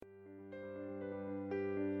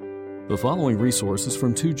The following resources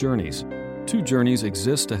from Two Journeys. Two Journeys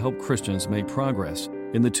exists to help Christians make progress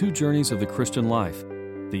in the two journeys of the Christian life,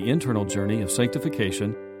 the internal journey of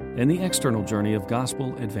sanctification and the external journey of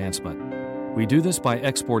gospel advancement. We do this by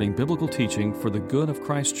exporting biblical teaching for the good of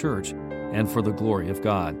Christ's church and for the glory of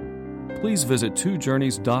God. Please visit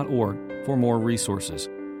twojourneys.org for more resources.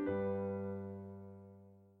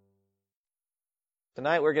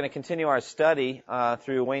 Tonight we're going to continue our study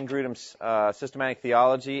through Wayne Grudem's systematic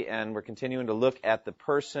theology, and we're continuing to look at the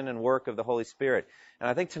person and work of the Holy Spirit. And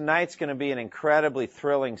I think tonight's going to be an incredibly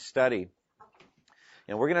thrilling study.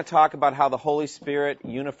 And we're going to talk about how the Holy Spirit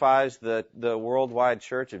unifies the worldwide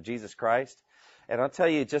church of Jesus Christ. And I'll tell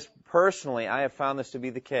you, just personally, I have found this to be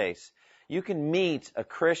the case. You can meet a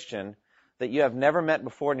Christian that you have never met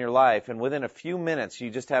before in your life, and within a few minutes you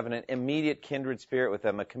just have an immediate kindred spirit with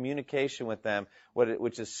them, a communication with them,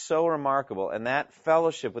 which is so remarkable. And that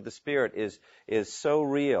fellowship with the Spirit is so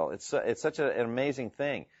real. It's such an amazing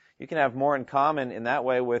thing. You can have more in common in that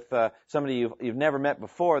way with somebody you've never met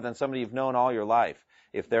before than somebody you've known all your life,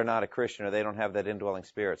 if they're not a Christian or they don't have that indwelling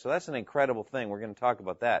Spirit. So that's an incredible thing. We're going to talk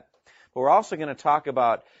about that. But we're also going to talk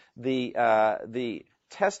about the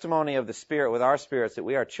testimony of the Spirit with our spirits that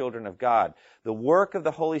we are children of God, the work of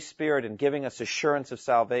the Holy Spirit in giving us assurance of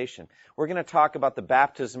salvation. We're going to talk about the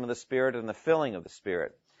baptism of the Spirit and the filling of the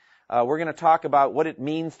Spirit. We're going to talk about what it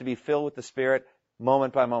means to be filled with the Spirit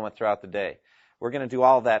moment by moment throughout the day. We're going to do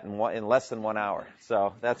all that in less than 1 hour.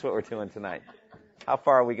 So that's what we're doing tonight. How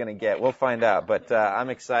far are we going to get? We'll find out, but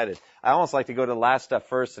I'm excited. I almost like to go to the last stuff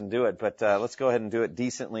first and do it, but let's go ahead and do it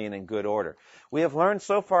decently and in good order. We have learned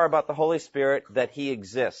so far about the Holy Spirit that He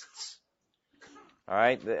exists. All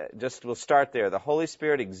right? We'll start there. The Holy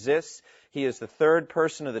Spirit exists. He is the third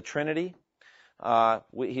person of the Trinity.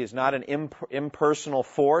 He is not an impersonal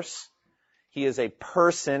force. He is a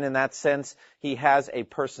person in that sense. He has a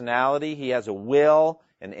personality. He has a will,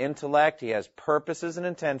 an intellect. He has purposes and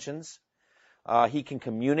intentions. He can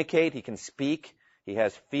communicate. He can speak. He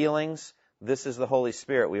has feelings. This is the Holy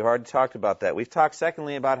Spirit. We've already talked about that. We've talked,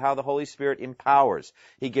 secondly, about how the Holy Spirit empowers.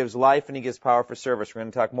 He gives life and He gives power for service. We're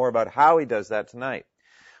going to talk more about how He does that tonight.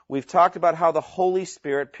 We've talked about how the Holy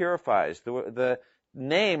Spirit purifies. The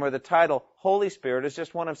name or the title Holy Spirit is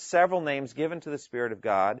just one of several names given to the Spirit of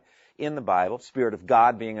God in the Bible, Spirit of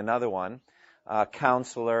God being another one.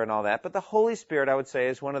 Counselor and all that. But the Holy Spirit, I would say,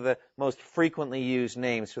 is one of the most frequently used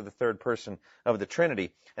names for the third person of the Trinity.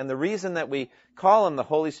 And the reason that we call Him the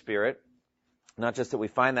Holy Spirit, not just that we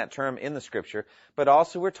find that term in the Scripture, but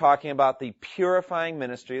also we're talking about the purifying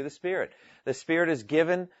ministry of the Spirit. The Spirit is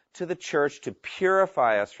given to the church to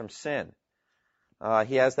purify us from sin.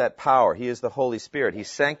 He has that power. He is the Holy Spirit. He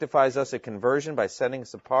sanctifies us at conversion by setting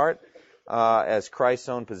us apart as Christ's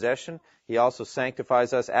own possession. He also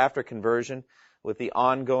sanctifies us after conversion with the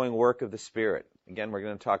ongoing work of the Spirit. Again, we're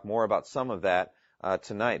going to talk more about some of that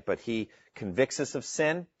tonight. But He convicts us of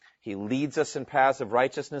sin. He leads us in paths of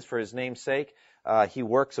righteousness for His name's sake. He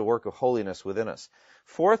works a work of holiness within us.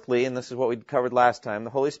 Fourthly, and this is what we covered last time, the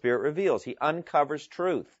Holy Spirit reveals. He uncovers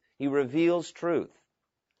truth. He reveals truth.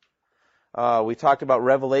 We talked about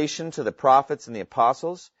revelation to the prophets and the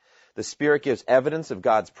apostles. The Spirit gives evidence of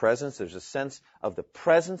God's presence. There's a sense of the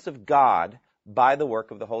presence of God by the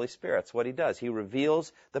work of the Holy Spirit. That's what He does. He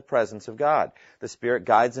reveals the presence of God. The Spirit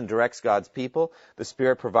guides and directs God's people. The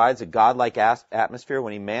Spirit provides a godlike atmosphere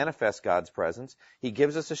when He manifests God's presence. He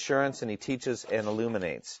gives us assurance and He teaches and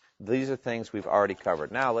illuminates. These are things we've already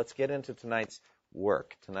covered. Now let's get into tonight's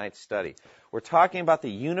work, tonight's study. We're talking about the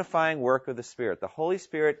unifying work of the Spirit. The Holy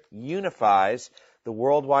Spirit unifies the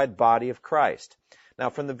worldwide body of Christ. Now,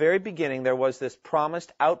 from the very beginning, there was this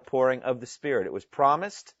promised outpouring of the Spirit. It was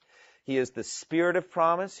promised. He is the Spirit of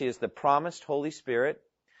promise. He is the promised Holy Spirit.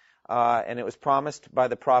 And it was promised by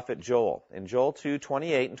the prophet Joel. In Joel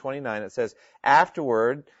 2:28 and 29, it says,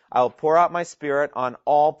 "Afterward, I will pour out my Spirit on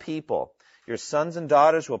all people. Your sons and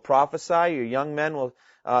daughters will prophesy.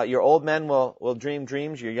 Your old men will dream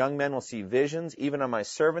dreams. Your young men will see visions. Even on my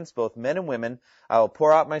servants, both men and women, I will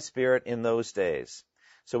pour out my Spirit in those days."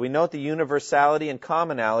 So we note the universality and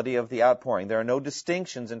commonality of the outpouring. There are no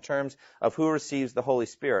distinctions in terms of who receives the Holy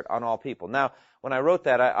Spirit on all people. Now, when I wrote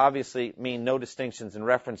that, I obviously mean no distinctions in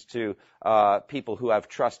reference to people who have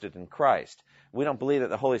trusted in Christ. We don't believe that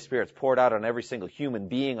the Holy Spirit's poured out on every single human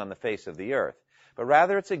being on the face of the earth. But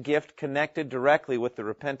rather it's a gift connected directly with the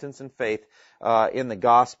repentance and faith in the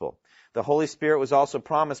gospel. The Holy Spirit was also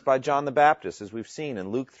promised by John the Baptist, as we've seen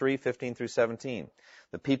in Luke 3:15 through 17.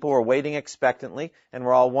 The people were waiting expectantly and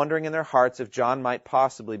were all wondering in their hearts if John might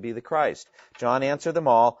possibly be the Christ. John answered them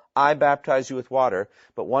all, I baptize you with water,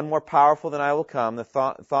 but one more powerful than I will come, the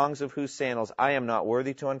thongs of whose sandals I am not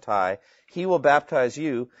worthy to untie. He will baptize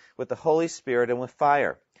you with the Holy Spirit and with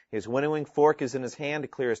fire. His winnowing fork is in his hand to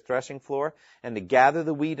clear his threshing floor and to gather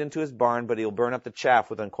the wheat into his barn, but he'll burn up the chaff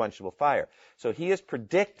with unquenchable fire. So he is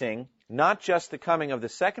predicting not just the coming of the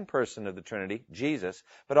second person of the Trinity, Jesus,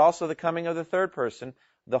 but also the coming of the third person,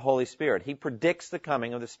 the Holy Spirit. He predicts the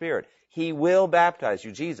coming of the Spirit. He will baptize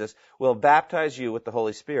you. Jesus will baptize you with the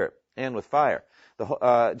Holy Spirit and with fire.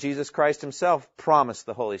 Jesus Christ himself promised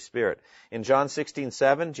the Holy Spirit. In John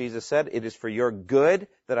 16:7, Jesus said, it is for your good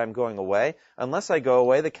that I'm going away. Unless I go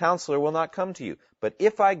away, the counselor will not come to you. But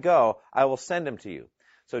if I go, I will send him to you.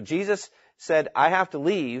 So Jesus said, I have to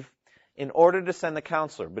leave in order to send the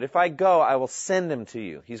counselor. But if I go, I will send him to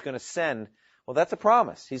you. He's going to send. Well, that's a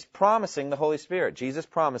promise. He's promising the Holy Spirit. Jesus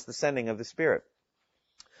promised the sending of the Spirit.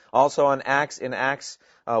 Also in Acts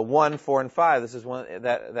 1, 4, and 5, this is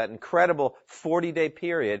that incredible 40-day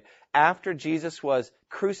period after Jesus was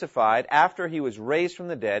crucified, after he was raised from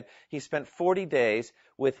the dead. He spent 40 days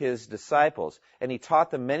with his disciples, and he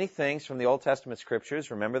taught them many things from the Old Testament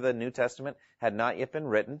scriptures. Remember, the New Testament had not yet been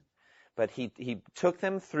written, but he took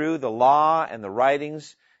them through the law and the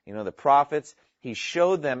writings, the prophets. He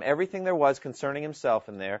showed them everything there was concerning himself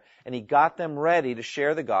in there, and he got them ready to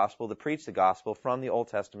share the gospel, to preach the gospel from the Old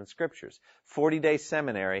Testament scriptures. 40-day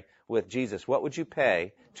seminary with Jesus. What would you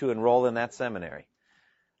pay to enroll in that seminary?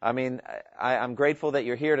 I mean, I'm grateful that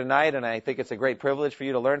you're here tonight, and I think it's a great privilege for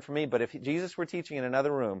you to learn from me, but if Jesus were teaching in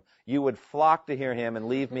another room, you would flock to hear him and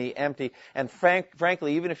leave me empty. And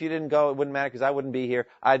frankly, even if you didn't go, it wouldn't matter because I wouldn't be here.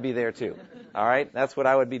 I'd be there too. All right? That's what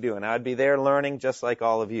I would be doing. I would be there learning just like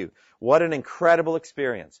all of you. What an incredible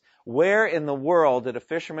experience. Where in the world did a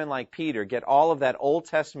fisherman like Peter get all of that Old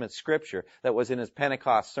Testament scripture that was in his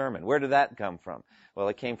Pentecost sermon? Where did that come from? Well,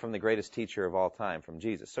 it came from the greatest teacher of all time, from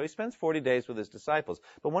Jesus. So he spends 40 days with his disciples.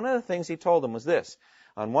 But one of the things he told them was this.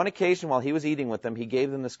 On one occasion, while he was eating with them, he gave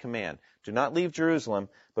them this command. Do not leave Jerusalem,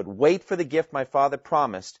 but wait for the gift my Father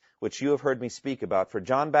promised, which you have heard me speak about. For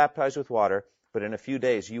John baptized with water, but in a few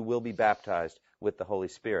days you will be baptized with the Holy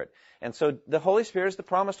Spirit. And so the Holy Spirit is the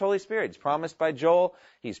promised Holy Spirit. He's promised by Joel.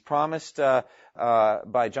 He's promised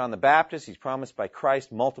by John the Baptist. He's promised by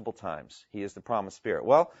Christ multiple times. He is the promised Spirit.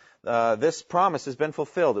 Well, this promise has been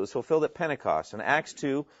fulfilled. It was fulfilled at Pentecost. In Acts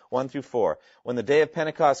 2, 1 through 4. When the day of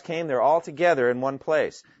Pentecost came, they were all together in one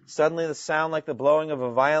place. Suddenly the sound like the blowing of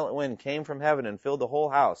a violent wind came from heaven and filled the whole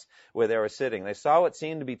house where they were sitting. They saw what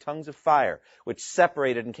seemed to be tongues of fire, which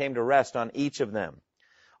separated and came to rest on each of them.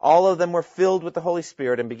 All of them were filled with the Holy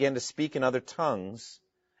Spirit and began to speak in other tongues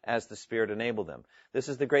as the Spirit enabled them. This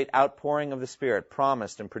is the great outpouring of the Spirit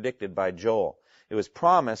promised and predicted by Joel. It was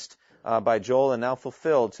promised by Joel and now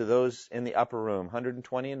fulfilled to those in the upper room,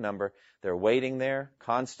 120 in number. They're waiting there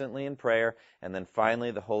constantly in prayer, and then finally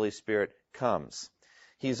the Holy Spirit comes.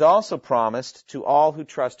 He's also promised to all who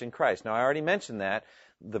trust in Christ. Now, I already mentioned that.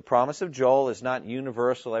 The promise of Joel is not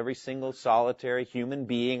universal. Every single solitary human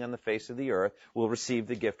being on the face of the earth will receive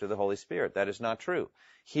the gift of the Holy Spirit. That is not true.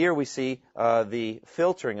 Here we see the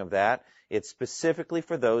filtering of that. It's specifically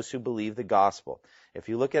for those who believe the gospel. If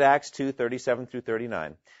you look at Acts 2, 37 through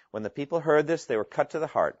 39, when the people heard this, they were cut to the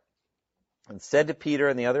heart and said to Peter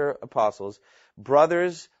and the other apostles,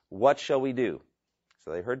 brothers, what shall we do?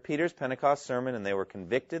 So they heard Peter's Pentecost sermon, and they were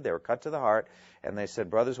convicted. They were cut to the heart, and they said,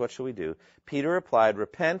 brothers, what shall we do? Peter replied,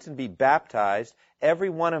 repent and be baptized, every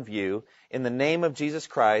one of you, in the name of Jesus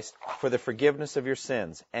Christ, for the forgiveness of your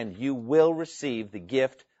sins, and you will receive the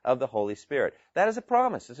gift of the Holy Spirit. That is a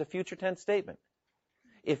promise. It's a future tense statement.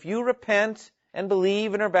 If you repent and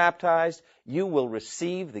believe and are baptized, you will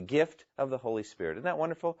receive the gift of the Holy Spirit. Isn't that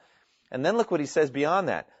wonderful? And then look what he says beyond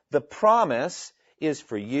that. The promise is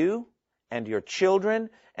for you and your children,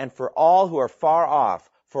 and for all who are far off,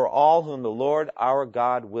 for all whom the Lord our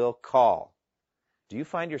God will call. Do you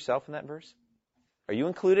find yourself in that verse? Are you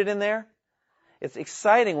included in there? It's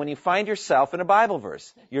exciting when you find yourself in a Bible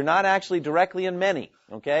verse. You're not actually directly in many,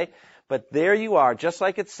 okay? But there you are, just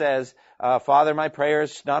like it says, Father, my prayer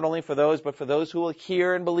is not only for those, but for those who will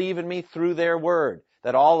hear and believe in me through their word,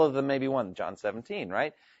 that all of them may be one. John 17,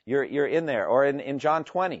 right? You're in there. Or in John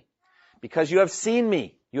 20, because you have seen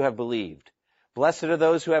me, you have believed. Blessed are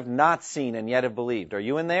those who have not seen and yet have believed. Are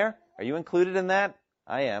you in there? Are you included in that?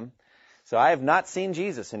 I am. So I have not seen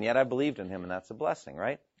Jesus and yet I believed in him, and that's a blessing,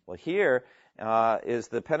 right? Well, here is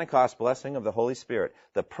the Pentecost blessing of the Holy Spirit.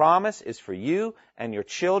 The promise is for you and your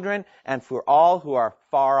children and for all who are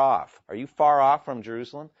far off. Are you far off from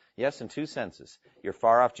Jerusalem? Yes, in two senses. You're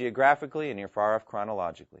far off geographically and you're far off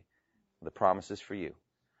chronologically. The promise is for you.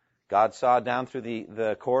 God saw down through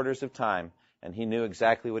the corridors of time, and he knew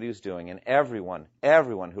exactly what he was doing. And everyone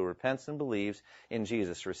who repents and believes in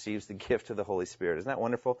Jesus receives the gift of the Holy Spirit. Isn't that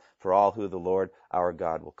wonderful? For all who the Lord our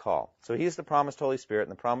God will call. So he's the promised Holy Spirit,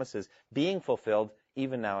 and the promise is being fulfilled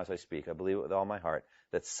even now as I speak. I believe it with all my heart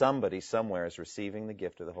that somebody somewhere is receiving the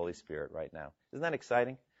gift of the Holy Spirit right now. Isn't that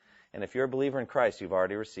exciting? And if you're a believer in Christ, you've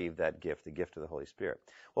already received that gift, the gift of the Holy Spirit.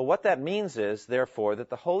 Well, what that means is, therefore, that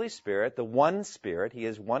the Holy Spirit, the one Spirit, he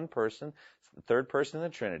is one person, the third person in the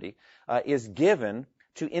Trinity, is given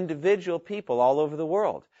to individual people all over the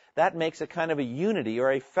world. That makes a kind of a unity or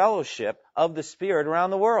a fellowship of the Spirit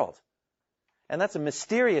around the world. And that's a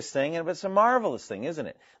mysterious thing, and it's a marvelous thing, isn't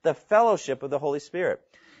it? The fellowship of the Holy Spirit.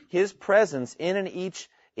 His presence in each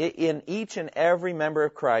and every member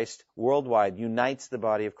of Christ worldwide unites the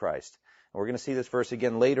body of Christ. And we're going to see this verse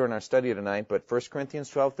again later in our study tonight, but 1 Corinthians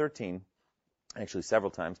 12:13, actually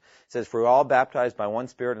several times, says, "For we're all baptized by one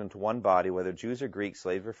Spirit into one body, whether Jews or Greeks,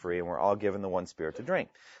 slaves or free, and we're all given the one Spirit to drink."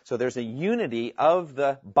 So there's a unity of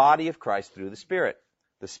the body of Christ through the Spirit.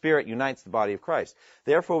 The Spirit unites the body of Christ.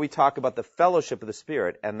 Therefore, we talk about the fellowship of the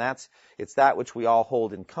Spirit, and it's that which we all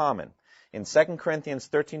hold in common. In 2 Corinthians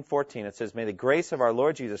 13:14, it says, "May the grace of our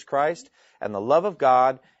Lord Jesus Christ and the love of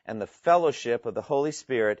God and the fellowship of the Holy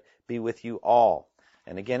Spirit be with you all."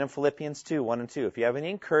 And again in Philippians 2:1 and 2, if you have any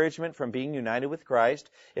encouragement from being united with Christ,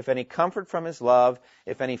 if any comfort from his love,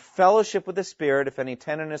 if any fellowship with the Spirit, if any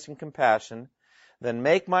tenderness and compassion, then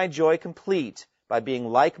make my joy complete by being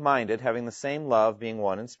like-minded, having the same love, being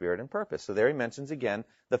one in spirit and purpose. So there he mentions again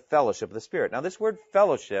the fellowship of the Spirit. Now this word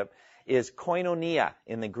fellowship is koinonia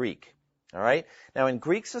in the Greek. All right. Now, in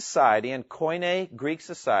Greek society, in Koine Greek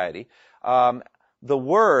society, the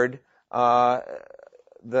word, the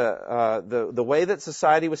way that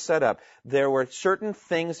society was set up, there were certain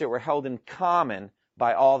things that were held in common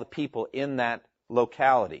by all the people in that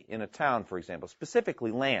locality, in a town, for example,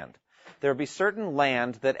 specifically land. There would be certain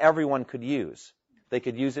land that everyone could use. They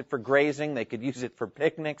could use it for grazing. They could use it for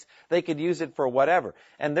picnics. They could use it for whatever.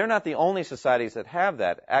 And they're not the only societies that have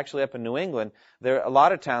that. Actually, up in New England, a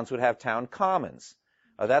lot of towns would have town commons.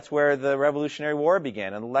 That's where the Revolutionary War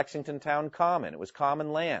began, in the Lexington Town Common. It was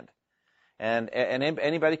common land. And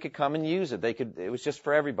anybody could come and use it. It was just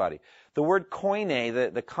for everybody. The word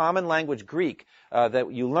koine, the common language Greek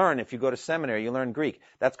that you learn if you go to seminary, you learn Greek.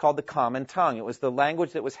 That's called the common tongue. It was the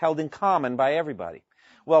language that was held in common by everybody.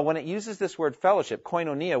 Well, when it uses this word fellowship,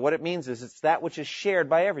 koinonia, what it means is it's that which is shared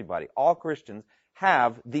by everybody. All Christians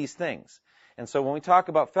have these things. And so when we talk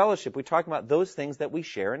about fellowship, we talk about those things that we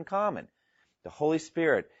share in common. The Holy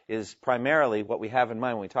Spirit is primarily what we have in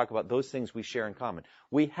mind when we talk about those things we share in common.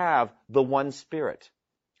 We have the one Spirit.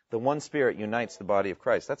 The one Spirit unites the body of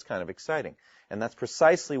Christ. That's kind of exciting. And that's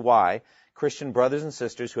precisely why Christian brothers and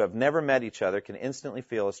sisters who have never met each other can instantly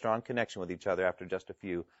feel a strong connection with each other after just a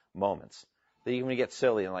few moments. They even get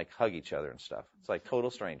silly and like hug each other and stuff. It's like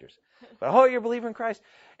total strangers. But, oh, you're a believer in Christ.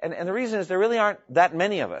 And the reason is there really aren't that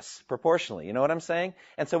many of us proportionally. You know what I'm saying?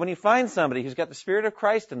 And so when you find somebody who's got the Spirit of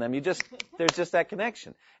Christ in them, there's just that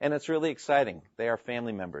connection. And it's really exciting. They are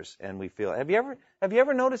family members, and we feel. Have you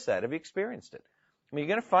ever noticed that? Have you experienced it? I mean,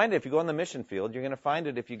 you're going to find it if you go on the mission field. You're going to find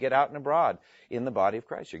it if you get out and abroad in the body of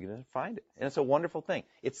Christ. You're going to find it. And it's a wonderful thing.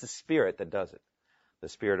 It's the Spirit that does it. The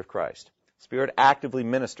Spirit of Christ. Spirit actively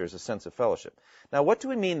ministers a sense of fellowship. Now, what do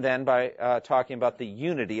we mean then by talking about the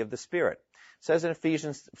unity of the Spirit? It says in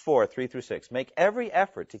Ephesians 4:3-6, "Make every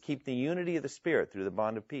effort to keep the unity of the Spirit through the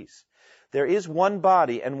bond of peace. There is one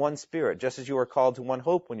body and one Spirit, just as you were called to one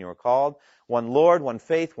hope when you were called, one Lord, one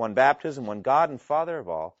faith, one baptism, one God and Father of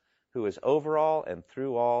all, who is over all and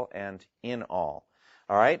through all and in all."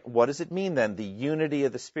 All right, what does it mean then, the unity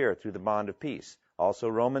of the Spirit through the bond of peace? Also,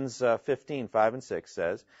 Romans 15:5-6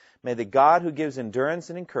 says, "May the God who gives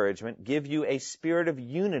endurance and encouragement give you a spirit of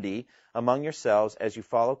unity among yourselves as you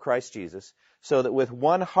follow Christ Jesus, so that with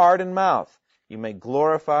one heart and mouth you may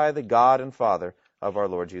glorify the God and Father of our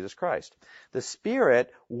Lord Jesus Christ." The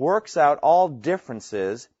Spirit works out all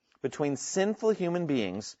differences between sinful human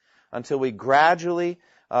beings until we gradually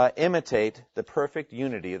imitate the perfect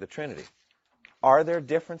unity of the Trinity. Are there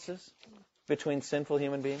differences between sinful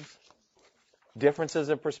human beings? Differences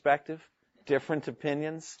of perspective, different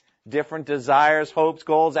opinions, different desires, hopes,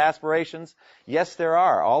 goals, aspirations. Yes, there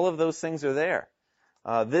are. All of those things are there.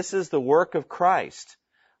 This is the work of Christ,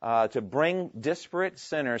 to bring disparate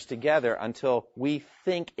sinners together until we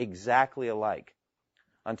think exactly alike.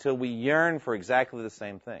 until we yearn for exactly the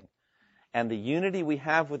same thing. And the unity we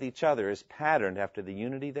have with each other is patterned after the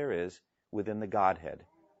unity there is within the Godhead.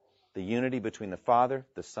 The unity between the Father,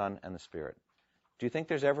 the Son, and the Spirit. Do you think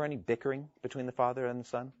there's ever any bickering between the Father and the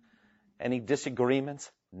Son? Any disagreements?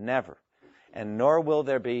 Never. And nor will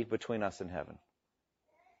there be between us and heaven.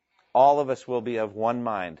 All of us will be of one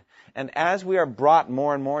mind. And as we are brought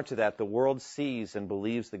more and more to that, the world sees and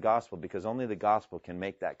believes the gospel, because only the gospel can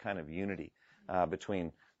make that kind of unity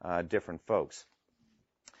between different folks.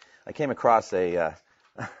 I came across I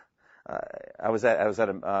was at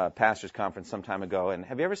a pastor's conference some time ago, and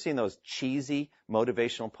have you ever seen those cheesy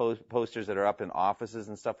motivational posters that are up in offices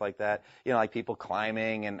and stuff like that? You know, like people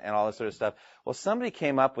climbing and all this sort of stuff. Well, somebody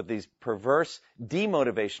came up with these perverse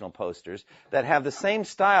demotivational posters that have the same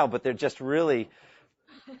style, but they're just really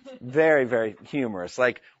very, very humorous.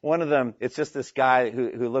 Like one of them, it's just this guy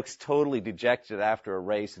who looks totally dejected after a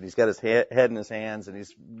race, and he's got his head in his hands, and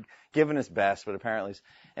he's giving his best, but apparently,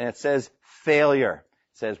 and it says failure.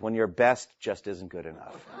 It says when your best just isn't good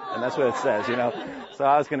enough. And that's what it says, you know. So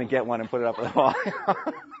I was going to get one and put it up on the wall.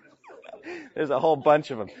 There's a whole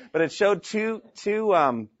bunch of them. But it showed two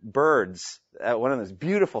birds, one of those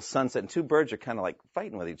beautiful sunset, and two birds are kind of like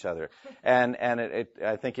fighting with each other. And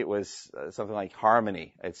I think it was something like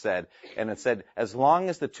harmony, it said. And it said, as long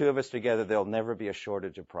as the two of us together, there'll never be a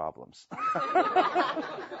shortage of problems.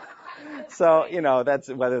 So, you know, that's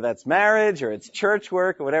whether that's marriage or it's church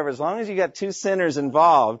work or whatever, as long as you got two sinners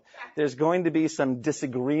involved, there's going to be some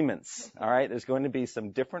disagreements, all right? There's going to be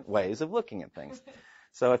some different ways of looking at things.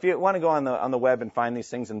 So if you want to go on the web and find these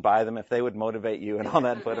things and buy them, if they would motivate you and all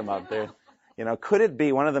that, put them up there. You know, could it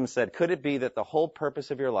be, one of them said, could it be that the whole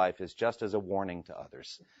purpose of your life is just as a warning to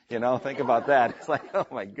others? You know, think about that. It's like, oh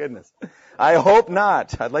my goodness. I hope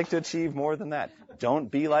not. I'd like to achieve more than that. Don't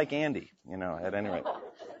be like Andy, you know, at any rate.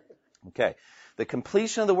 Okay. The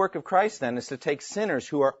completion of the work of Christ, then, is to take sinners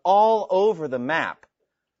who are all over the map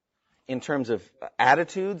in terms of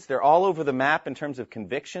attitudes. They're all over the map in terms of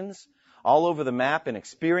convictions, all over the map in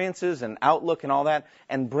experiences and outlook and all that,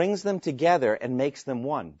 and brings them together and makes them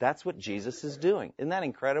one. That's what Jesus is doing. Isn't that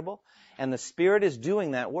incredible? And the Spirit is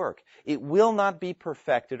doing that work. It will not be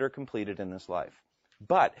perfected or completed in this life.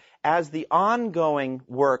 But as the ongoing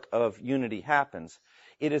work of unity happens,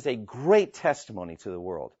 it is a great testimony to the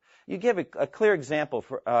world. You give a clear example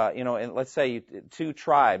for, let's say two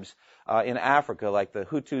tribes in Africa, like the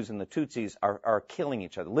Hutus and the Tutsis, are killing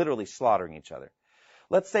each other, literally slaughtering each other.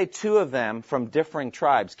 Let's say two of them from differing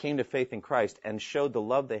tribes came to faith in Christ and showed the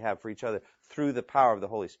love they have for each other through the power of the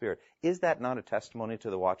Holy Spirit. Is that not a testimony to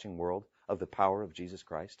the watching world of the power of Jesus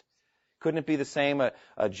Christ? Couldn't it be the same,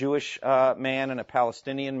 a Jewish man and a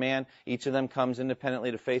Palestinian man? Each of them comes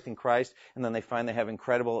independently to faith in Christ, and then they find they have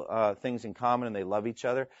incredible things in common, and they love each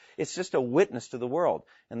other. It's just a witness to the world.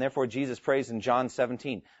 And therefore, Jesus prays in John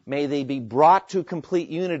 17, may they be brought to complete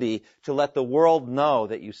unity to let the world know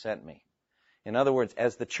that you sent me. In other words,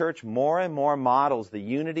 as the church more and more models the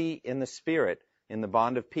unity in the Spirit, in the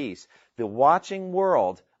bond of peace, the watching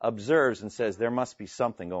world observes and says, there must be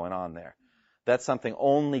something going on there. That's something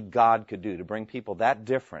only God could do, to bring people that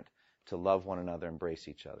different to love one another, embrace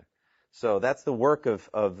each other. So that's the work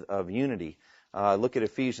of unity. Look at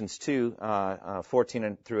Ephesians 2,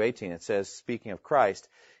 14 through 18. It says, speaking of Christ,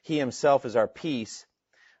 He Himself is our peace,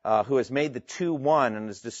 who has made the two one and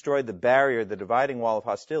has destroyed the barrier, the dividing wall of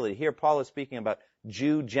hostility. Here Paul is speaking about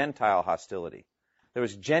Jew-Gentile hostility. There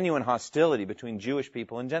was genuine hostility between Jewish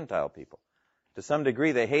people and Gentile people. To some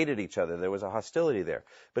degree, they hated each other. There was a hostility there.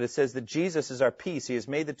 But it says that Jesus is our peace. He has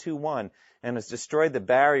made the two one and has destroyed the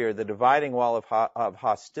barrier, the dividing wall of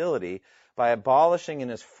hostility, by abolishing in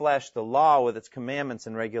His flesh the law with its commandments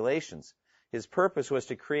and regulations. His purpose was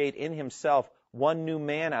to create in Himself one new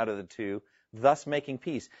man out of the two, thus making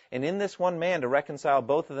peace. And in this one man to reconcile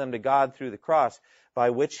both of them to God through the cross,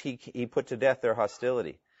 by which He put to death their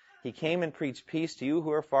hostility. He came and preached peace to you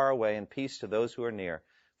who are far away and peace to those who are near.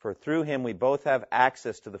 For through Him we both have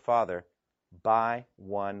access to the Father by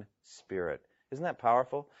one Spirit. Isn't that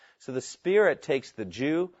powerful? So the Spirit takes the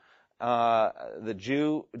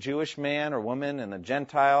Jewish man or woman and the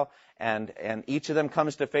Gentile, and each of them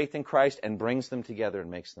comes to faith in Christ and brings them together and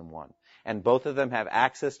makes them one. And both of them have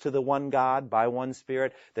access to the one God by one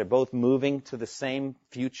Spirit. They're both moving to the same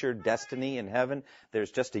future destiny in heaven. There's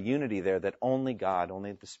just a unity there that only God,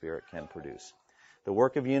 only the Spirit can produce. The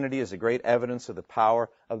work of unity is a great evidence of the power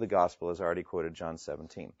of the gospel, as already quoted John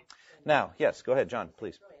 17. Now, yes, go ahead, John,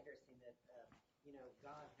 please. It's really interesting that,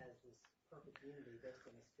 God has this perfect unity based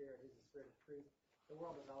on the Spirit, who's the Spirit of truth. The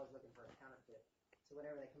world is always looking for a counterfeit. So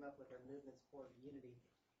whenever they come up with their movements toward unity,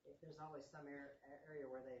 there's always some area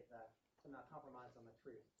where they've to not compromise on the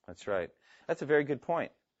truth. That's right. That's a very good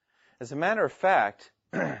point. As a matter of fact,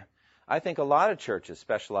 I think a lot of churches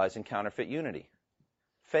specialize in counterfeit unity,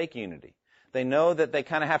 fake unity. They know that they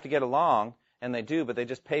kind of have to get along, and they do, but they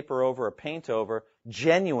just paper over or paint over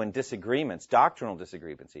genuine disagreements, doctrinal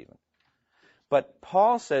disagreements even. But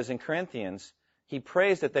Paul says in Corinthians, he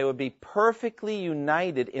prays that they would be perfectly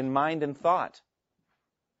united in mind and thought.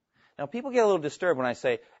 Now, people get a little disturbed when I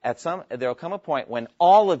say there'll come a point when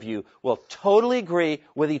all of you will totally agree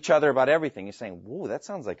with each other about everything. You're saying, whoa, that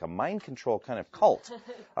sounds like a mind control kind of cult.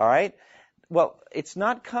 All right? Well, it's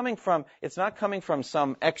not coming from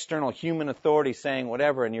some external human authority saying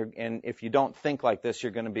whatever, and if you don't think like this,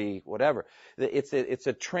 you're going to be whatever. It's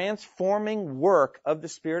a transforming work of the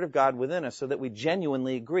Spirit of God within us so that we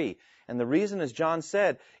genuinely agree. And the reason, as John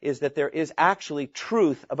said, is that there is actually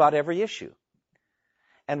truth about every issue.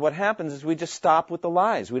 And what happens is we just stop with the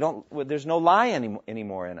lies. There's no lie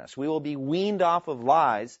anymore in us. We will be weaned off of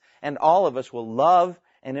lies, and all of us will love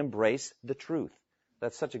and embrace the truth.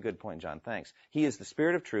 That's such a good point, John. Thanks. He is the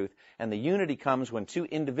Spirit of truth, and the unity comes when two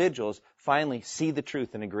individuals finally see the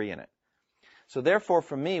truth and agree in it. So therefore,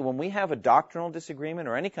 for me, when we have a doctrinal disagreement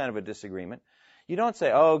or any kind of a disagreement, you don't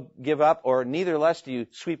say, oh, give up, or neither less do you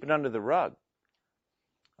sweep it under the rug.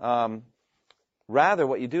 Rather,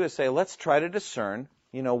 what you do is say, let's try to discern,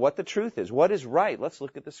 what the truth is. What is right? Let's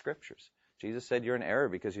look at the Scriptures. Jesus said you're in error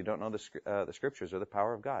because you don't know the Scriptures or the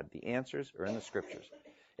power of God. The answers are in the Scriptures.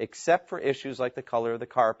 Except for issues like the color of the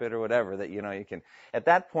carpet or whatever that, you can. At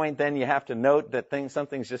that point, then you have to note that some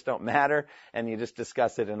things just don't matter, and you just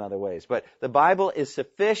discuss it in other ways. But the Bible is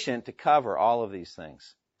sufficient to cover all of these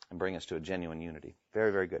things and bring us to a genuine unity.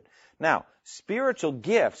 Very, very good. Now, spiritual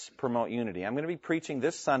gifts promote unity. I'm going to be preaching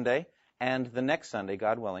this Sunday and the next Sunday,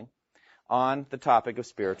 God willing, on the topic of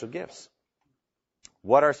spiritual gifts.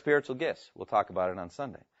 What are spiritual gifts? We'll talk about it on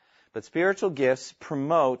Sunday. But spiritual gifts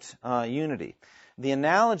promote unity. The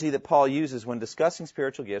analogy that Paul uses when discussing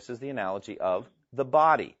spiritual gifts is the analogy of the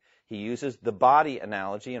body. He uses the body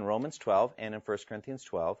analogy in Romans 12 and in 1 Corinthians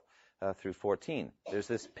 12 through 14. There's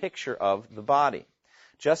this picture of the body.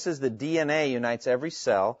 Just as the DNA unites every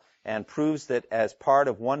cell and proves that as part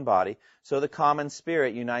of one body, so the common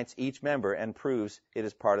Spirit unites each member and proves it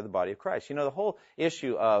is part of the body of Christ. The whole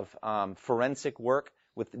issue of forensic work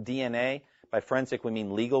with DNA, by forensic we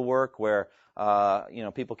mean legal work where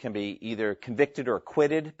people can be either convicted or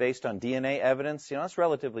acquitted based on DNA evidence. That's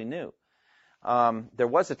relatively new. There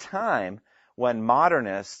was a time when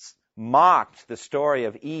modernists mocked the story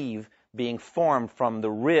of Eve being formed from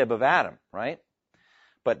the rib of Adam, right?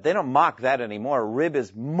 But they don't mock that anymore. A rib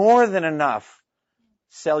is more than enough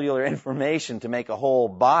cellular information to make a whole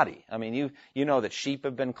body. I mean, you know that sheep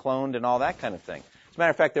have been cloned and all that kind of thing. As a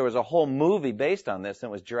matter of fact, there was a whole movie based on this, and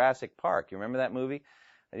it was Jurassic Park. You remember that movie?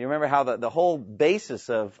 You remember how the whole basis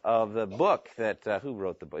of the book that, who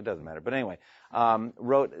wrote the book? It doesn't matter. But anyway,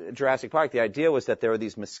 wrote Jurassic Park. The idea was that there were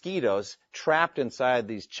these mosquitoes trapped inside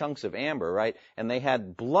these chunks of amber, right? And they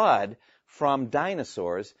had blood from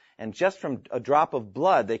dinosaurs, and just from a drop of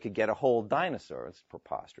blood, they could get a whole dinosaur. It's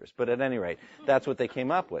preposterous. But at any rate, that's what they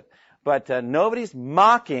came up with. But nobody's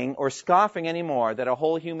mocking or scoffing anymore that a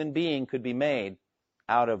whole human being could be made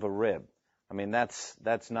out of a rib. I mean, that's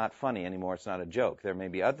not funny anymore. It's not a joke. There may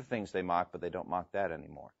be other things they mock, but they don't mock that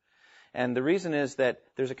anymore. And the reason is that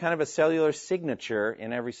there's a kind of a cellular signature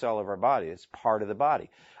in every cell of our body. It's part of the body.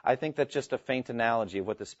 I think that's just a faint analogy of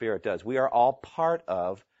what the Spirit does. We are all part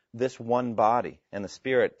of this one body, and the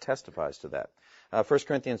Spirit testifies to that. 1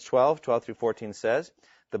 Corinthians 12 through 14 says,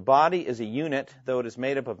 the body is a unit, though it is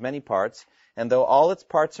made up of many parts, and though all its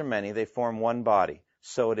parts are many, they form one body.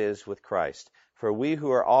 So it is with Christ. For we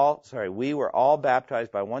were all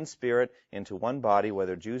baptized by one Spirit into one body,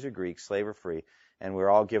 whether Jews or Greeks, slave or free, and we're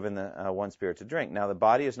all given the one Spirit to drink. Now the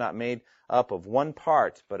body is not made up of one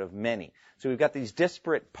part, but of many. So we've got these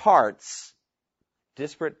disparate parts,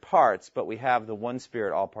 but we have the one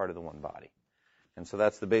Spirit, all part of the one body. And so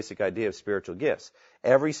that's the basic idea of spiritual gifts.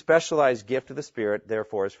 Every specialized gift of the Spirit,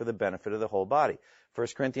 therefore, is for the benefit of the whole body. 1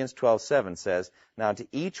 Corinthians 12:7 says, now to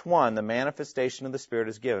each one the manifestation of the Spirit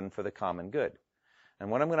is given for the common good. And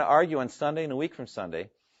what I'm going to argue on Sunday and a week from Sunday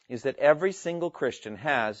is that every single Christian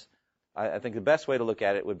has, I think the best way to look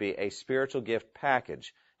at it would be a spiritual gift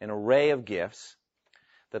package, an array of gifts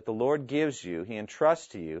that the Lord gives you, He entrusts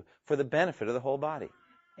to you for the benefit of the whole body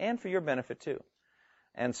and for your benefit too.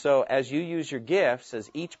 And so as you use your gifts, as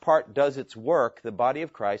each part does its work, the body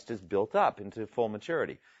of Christ is built up into full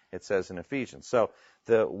maturity, it says in Ephesians. So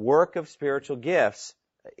the work of spiritual gifts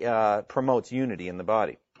promotes unity in the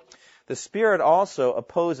body. The Spirit also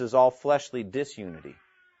opposes all fleshly disunity.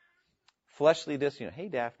 fleshly disunity. Hey,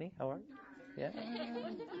 Daphne, how are you? Yeah.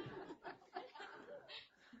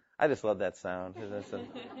 I just love that sound.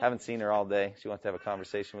 Haven't seen her all day. She wants to have a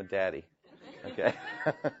conversation with Daddy. Okay.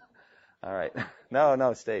 All right.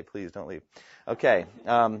 No, stay. Please don't leave. Okay.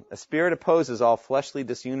 A spirit opposes all fleshly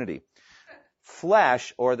disunity.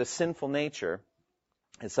 Flesh, or the sinful nature,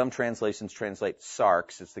 as some translations translate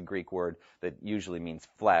sarx, it's the Greek word that usually means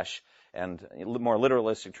flesh, and more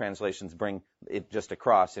literalistic translations bring it just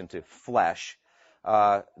across into flesh.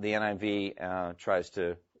 The NIV tries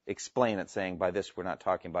to explain it, saying by this we're not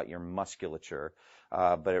talking about your musculature,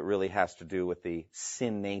 but it really has to do with the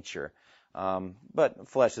sin nature. But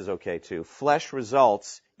flesh is okay too. Flesh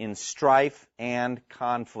results in strife and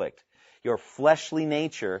conflict. Your fleshly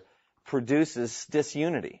nature produces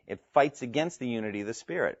disunity. It fights against the unity of the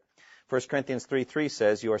Spirit. 1 Corinthians 3:3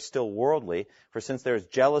 says, you are still worldly, for since there is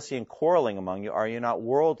jealousy and quarreling among you, are you not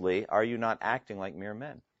worldly? Are you not acting like mere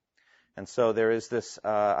men? And so there is this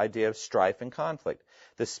idea of strife and conflict.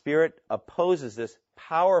 The Spirit opposes this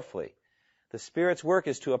powerfully. The Spirit's work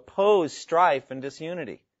is to oppose strife and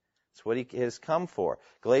disunity. That's what He has come for.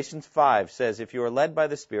 Galatians 5 says, if you are led by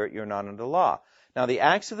the Spirit, you're not under law. Now, the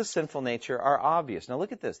acts of the sinful nature are obvious. Now,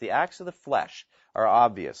 look at this. The acts of the flesh are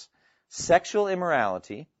obvious. Sexual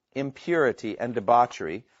immorality, impurity, and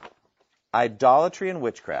debauchery, idolatry and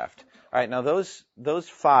witchcraft. All right, now those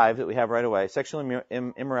five that we have right away, sexual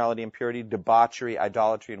immorality, impurity, debauchery,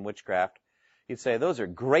 idolatry, and witchcraft, you'd say those are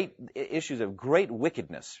great issues of great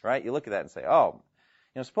wickedness, right? You look at that and say, oh,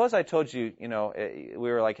 suppose I told you, we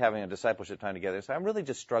were like having a discipleship time together. So I'm really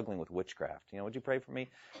just struggling with witchcraft. Would you pray for me?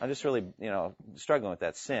 I'm just really, struggling with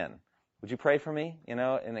that sin. Would you pray for me,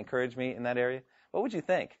 and encourage me in that area? What would you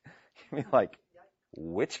think? You'd be like,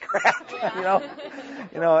 witchcraft?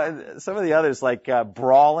 Some of the others like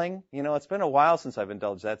brawling. It's been a while since I've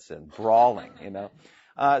indulged that sin. Brawling,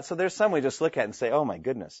 So there's some we just look at and say, oh my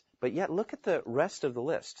goodness. But yet look at the rest of the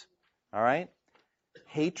list. All right?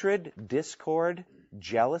 Hatred, discord,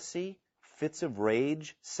 jealousy, fits of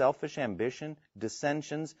rage, selfish ambition,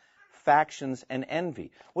 dissensions, factions, and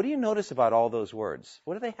envy. What do you notice about all those words?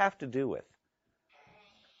 What do they have to do with?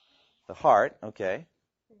 The heart, okay.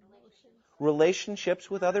 Relationships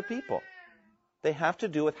with other people. They have to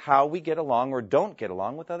do with how we get along or don't get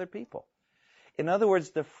along with other people. In other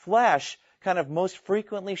words, the flesh kind of most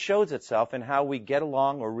frequently shows itself in how we get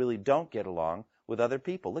along or really don't get along with other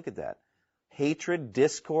people. Look at that. Hatred,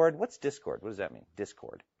 discord. What's discord? What does that mean?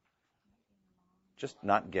 Discord. Just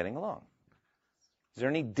not getting along. Is there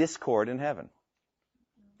any discord in heaven?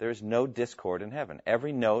 There's no discord in heaven.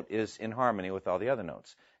 Every note is in harmony with all the other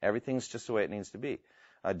notes. Everything's just the way it needs to be.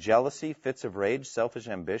 Jealousy, fits of rage, selfish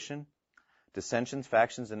ambition, dissensions,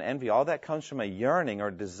 factions, and envy. All that comes from a yearning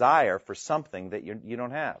or desire for something that you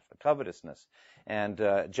don't have. A covetousness and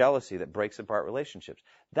jealousy that breaks apart relationships.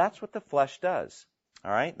 That's what the flesh does.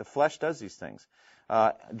 All right? The flesh does these things.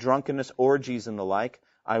 Drunkenness, orgies, and the like.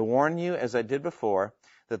 I warn you, as I did before,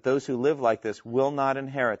 that those who live like this will not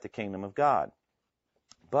inherit the kingdom of God.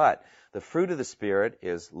 But the fruit of the Spirit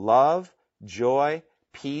is love, joy,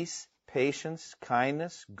 peace, patience,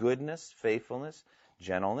 kindness, goodness, faithfulness,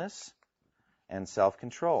 gentleness, and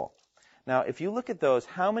self-control. Now, if you look at those,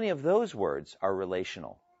 how many of those words are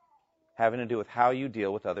relational, having to do with how you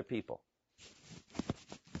deal with other people?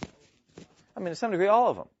 I mean, to some degree, all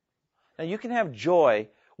of them. Now, you can have joy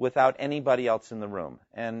without anybody else in the room,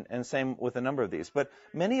 and same with a number of these. But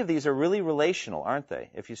many of these are really relational, aren't they,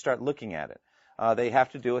 if you start looking at it? They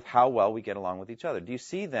have to do with how well we get along with each other. Do you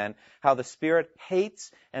see, then, how the Spirit hates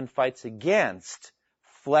and fights against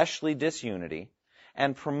fleshly disunity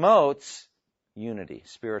and promotes unity,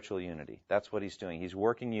 spiritual unity? That's what He's doing. He's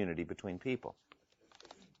working unity between people.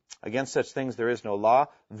 Against such things there is no law.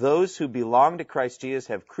 Those who belong to Christ Jesus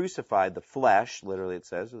have crucified the flesh, literally it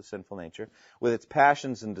says, the sinful nature, with its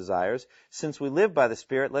passions and desires. Since we live by the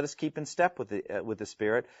Spirit, let us keep in step with the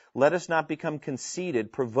Spirit. Let us not become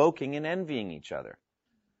conceited, provoking and envying each other.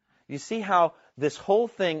 You see how this whole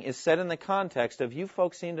thing is set in the context of you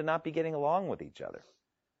folks seem to not be getting along with each other.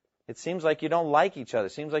 It seems like you don't like each other.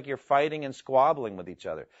 It seems like you're fighting and squabbling with each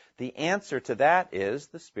other. The answer to that is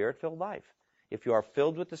the Spirit-filled life. If you are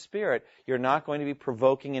filled with the Spirit, you're not going to be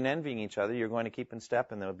provoking and envying each other. You're going to keep in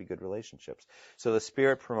step, and there will be good relationships. So the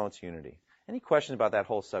Spirit promotes unity. Any questions about that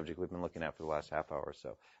whole subject we've been looking at for the last half hour or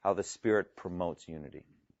so? How the Spirit promotes unity.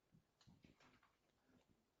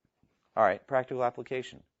 All right, practical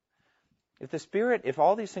application. If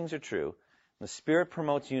all these things are true, the Spirit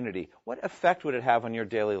promotes unity, what effect would it have on your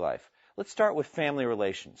daily life? Let's start with family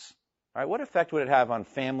relations. All right, what effect would it have on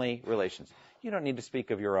family relations? You don't need to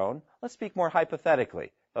speak of your own. Let's speak more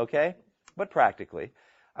hypothetically, okay? But practically.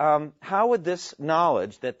 how would this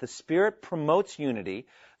knowledge that the Spirit promotes unity,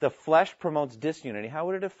 the flesh promotes disunity, how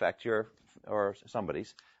would it affect your or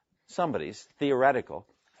somebody's theoretical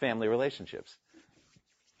family relationships?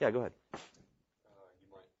 Yeah, go ahead. You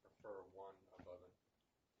might prefer one above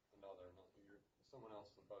another, someone else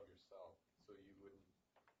above yourself, so you wouldn't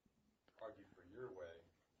argue for your way,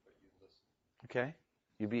 but you'd listen. Okay,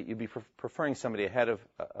 you'd be preferring somebody ahead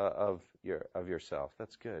of yourself.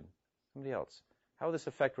 That's good. Somebody else. How will this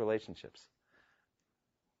affect relationships?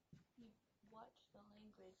 You watch the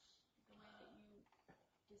language, the way that you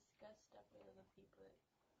discuss stuff with other people,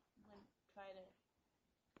 when try to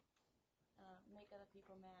make other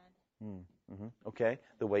people mad. Mm-hmm. Okay,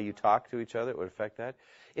 the way you talk to each other, it would affect that.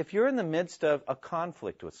 If you're in the midst of a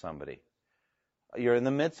conflict with somebody, you're in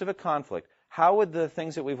the midst of a conflict, how would the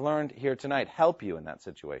things that we've learned here tonight help you in that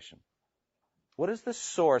situation? What is the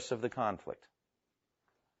source of the conflict?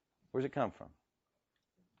 Where does it come from?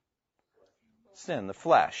 Sin, the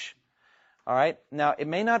flesh. All right? Now, it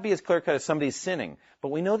may not be as clear-cut as somebody's sinning, but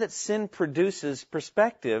we know that sin produces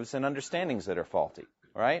perspectives and understandings that are faulty.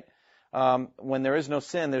 All right? When there is no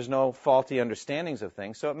sin, there's no faulty understandings of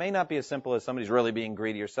things. So it may not be as simple as somebody's really being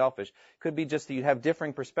greedy or selfish. It could be just that you have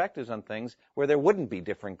differing perspectives on things where there wouldn't be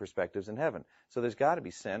differing perspectives in heaven. So there's got to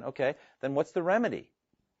be sin. Okay, then what's the remedy?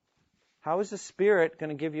 How is the Spirit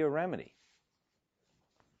going to give you a remedy?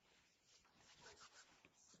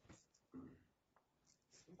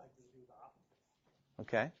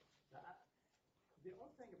 Okay. The only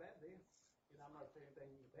thing about this, and I'm not saying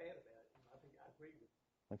anything bad about it, I think I agree with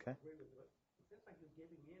it. Okay. I agree with it. It seems like you're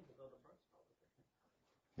giving in to the other person all the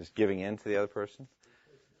time. Just giving in to the other person?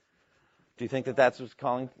 Do you think that that's what's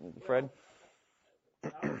calling, Fred?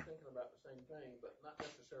 Well, I was thinking about the same thing, but not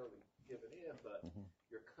necessarily giving in, but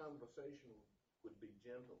your conversation would be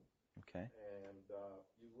gentle. Okay. And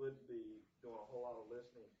you would be doing a whole lot of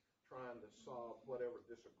listening, trying to solve whatever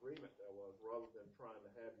disagreement there was, rather than trying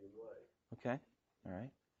to have your way. Okay. All right.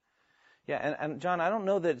 Yeah, and John, I don't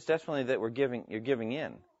know that it's definitely that you're giving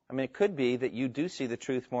in. I mean, it could be that you do see the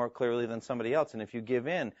truth more clearly than somebody else, and if you give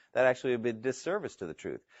in, that actually would be a disservice to the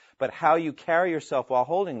truth. But how you carry yourself while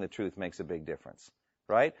holding the truth makes a big difference,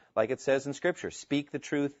 right? Like it says in Scripture, speak the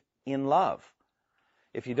truth in love.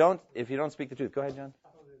 If you don't speak the truth, go ahead, John. I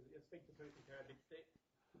thought it speak the truth and carry a big stick.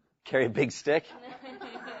 Carry a big stick?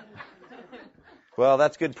 Well,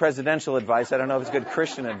 that's good presidential advice. I don't know if it's good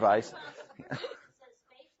Christian advice. It says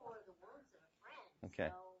faithful are the words of a friend.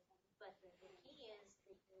 Okay. So, but the key is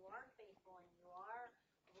that you are faithful and you are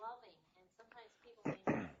loving. And sometimes people may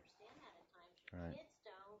not understand that at times. Right. Kids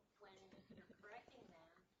don't when you're correcting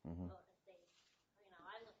them. Mm-hmm. But if they,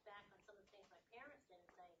 I look back on some of the things my parents did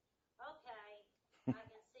and say, okay, I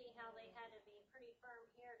can see how they had to be pretty firm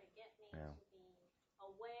here to get me to be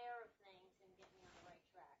aware of things and get me on the right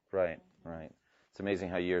track. Right, right. It's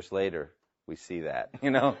amazing how years later we see that,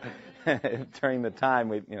 during the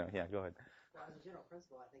time yeah, go ahead. Well, as a general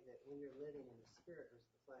principle, I think that when you're living in the spirit versus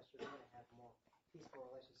the flesh, you're going to have more peaceful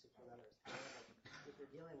relationships with others. However, if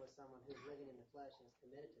you're dealing with someone who's living in the flesh and is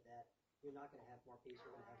committed to that, you're not going to have more peace,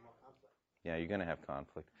 you're going to have more conflict. Yeah, you're going to have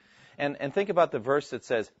conflict. And think about the verse that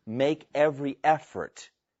says, make every effort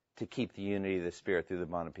to keep the unity of the Spirit through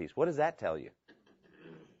the bond of peace. What does that tell you?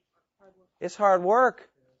 It's hard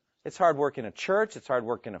work. It's hard work in a church. It's hard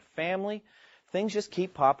work in a family. Things just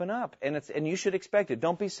keep popping up, and you should expect it.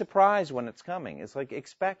 Don't be surprised when it's coming. It's like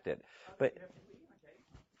expect it. But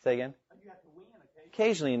say again. You have to win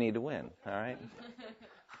Occasionally, you need to win. All right.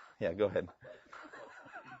 Yeah, go ahead.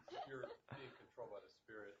 If you're being controlled by the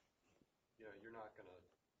Spirit, you're not going to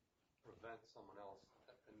prevent someone else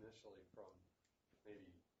initially from maybe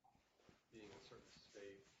being in a certain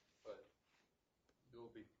state, but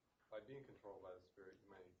you'll be, by being controlled by the Spirit, you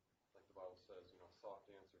may, like the Bible says, soft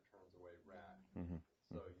answer turns away wrath. Mm-hmm.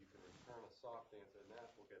 So you can return a soft answer, and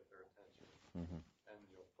that will get their attention, and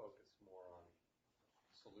you'll focus more on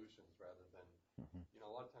solutions rather than, a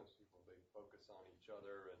lot of times people, they focus on each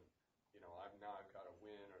other, and, I've got to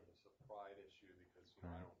win, or there's a pride issue because,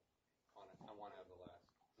 I want to have the last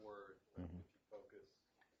word. But if you focus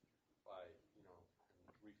by, and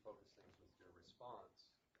refocus things with your response,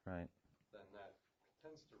 Right. then that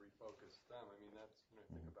tends to refocus them. I mean, that's,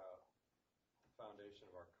 think about the foundation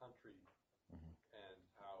of our country and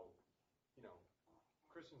how,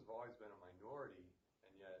 Christians have always been a minority,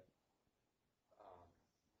 and yet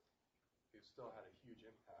they've still had a huge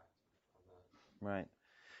impact on that. Right.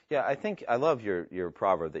 Yeah, I love your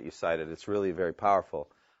proverb that you cited. It's really very powerful.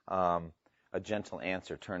 A gentle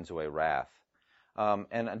answer turns away wrath.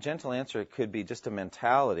 And a gentle answer could be just a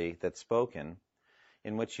mentality that's spoken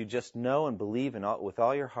in which you just know and believe with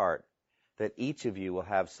all your heart that each of you will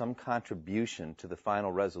have some contribution to the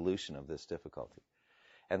final resolution of this difficulty.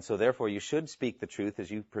 And so therefore you should speak the truth as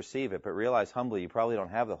you perceive it, but realize humbly you probably don't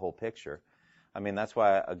have the whole picture. I mean, that's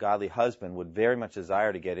why a godly husband would very much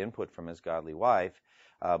desire to get input from his godly wife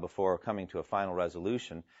before coming to a final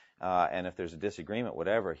resolution. And if there's a disagreement,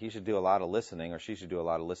 whatever, he should do a lot of listening, or she should do a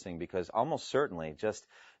lot of listening, because almost certainly just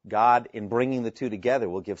God, in bringing the two together,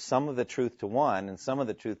 will give some of the truth to one and some of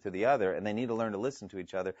the truth to the other, and they need to learn to listen to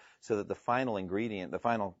each other so that the final ingredient, the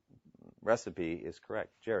final recipe is correct.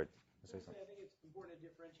 Jared, say something. I think it's important to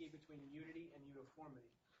differentiate between unity and uniformity.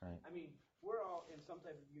 Right. I mean, we're all in some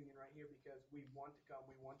type of union right here because we want to come,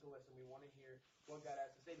 we want to listen, we want to hear what God has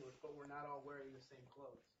to say to us, but we're not all wearing the same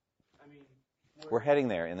clothes. I mean, we're heading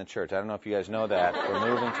there in the church. I don't know if you guys know that. We're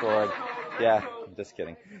moving toward. Yeah, I'm just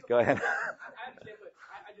kidding. Go ahead. I understand, but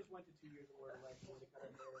I just went to 2 years of Word of Life and all that kind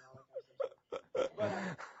of stuff. But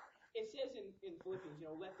it says in Philippians,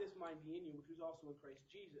 let this mind be in you, which was also in Christ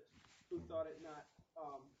Jesus, who thought it not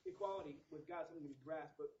equality with God something to be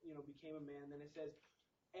grasped, but became a man. Then it says,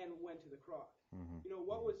 and went to the cross. Mm-hmm.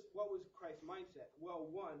 What was Christ's mindset? Well,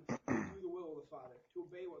 one, to do the will of the Father, to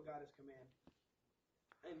obey what God has commanded,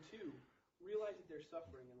 and two, realize that there's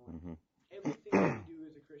suffering in life. Mm-hmm. Everything that we do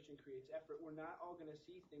as a Christian creates effort. We're not all going to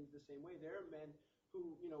see things the same way. There are men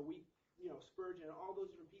who, Spurgeon and all those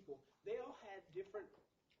different people, they all had different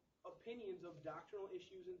opinions of doctrinal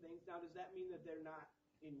issues and things. Now, does that mean that they're not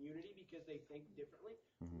in unity because they think differently?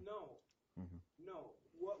 Mm-hmm. No. Mm-hmm. No.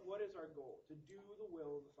 What is our goal? To do the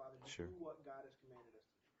will of the Father, to do what God has commanded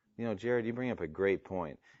us. Jared, you bring up a great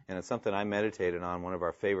point, and it's something I meditated on. One of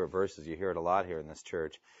our favorite verses, you hear it a lot here in this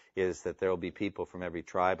church, is that there will be people from every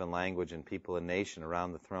tribe and language and people and nation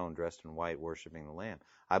around the throne dressed in white worshiping the Lamb.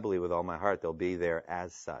 I believe with all my heart they'll be there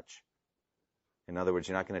as such. In other words,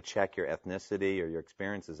 you're not going to check your ethnicity or your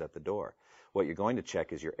experiences at the door. What you're going to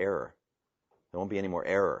check is your error. There won't be any more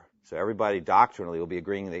error. So everybody doctrinally will be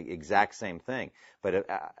agreeing the exact same thing. But,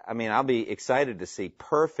 I'll be excited to see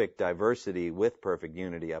perfect diversity with perfect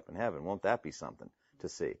unity up in heaven. Won't that be something to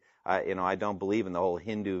see? I don't believe in the whole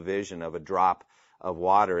Hindu vision of a drop of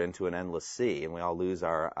water into an endless sea and we all lose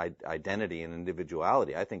our identity and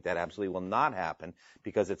individuality. I think that absolutely will not happen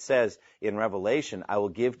because it says in Revelation, I will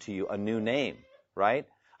give to you a new name, right?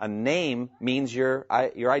 A name means you're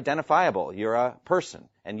identifiable. You're a person,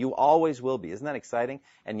 and you always will be. Isn't that exciting?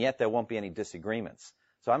 And yet there won't be any disagreements.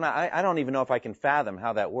 So I don't even know if I can fathom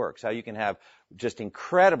how that works, how you can have just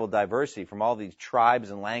incredible diversity from all these tribes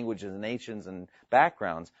and languages and nations and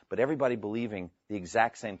backgrounds, but everybody believing the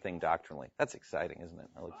exact same thing doctrinally. That's exciting, isn't it?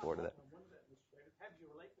 I look forward to that.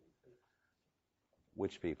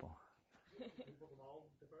 Which people? People from all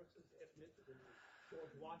diverse ethnicities. George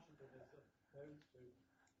Washington is opposed to.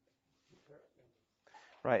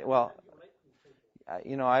 Right. Well,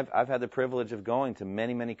 I've had the privilege of going to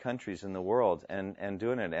many, many countries in the world and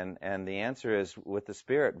doing it. And the answer is with the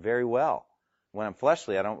Spirit, very well. When I'm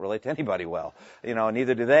fleshly, I don't relate to anybody well.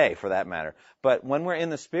 Neither do they, for that matter. But when we're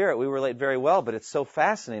in the Spirit, we relate very well. But it's so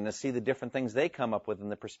fascinating to see the different things they come up with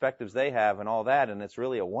and the perspectives they have and all that. And it's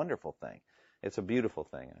really a wonderful thing. It's a beautiful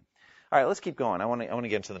thing. All right, let's keep going. I want to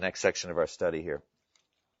get into the next section of our study here.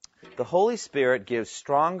 The Holy Spirit gives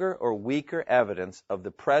stronger or weaker evidence of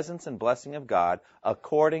the presence and blessing of God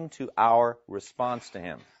according to our response to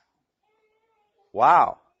Him.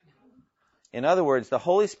 Wow. In other words, the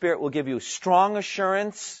Holy Spirit will give you strong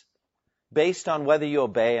assurance based on whether you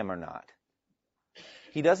obey Him or not.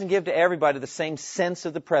 He doesn't give to everybody the same sense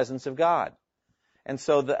of the presence of God. And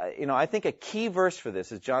so, I think a key verse for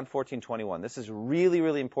this is John 14:21. This is a really,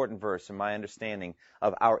 really important verse in my understanding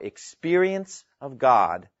of our experience of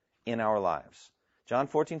God in our lives. John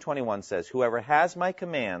 14:21 says, whoever has my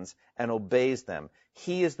commands and obeys them,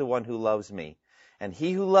 he is the one who loves me. And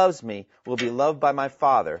he who loves me will be loved by my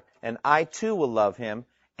Father, and I too will love him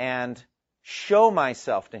and show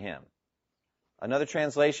myself to him. Another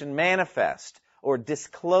translation, manifest or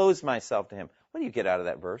disclose myself to him. What do you get out of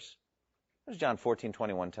that verse? What is John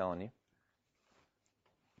 14:21 telling you?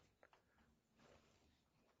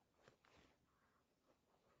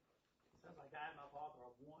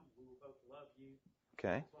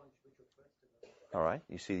 Okay. All right.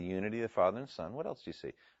 You see the unity of the Father and Son. What else do you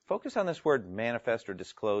see? Focus on this word manifest or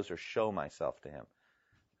disclose or show myself to him.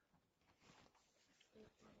 If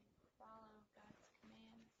we follow God's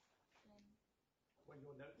commands, then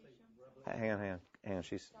Hang on.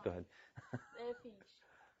 Go ahead.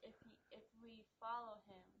 if we follow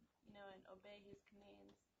him, and obey his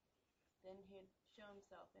commands, then he'll show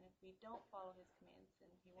himself. And if we don't follow his commands, then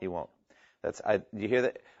he won't. You hear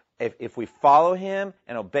that? If we follow him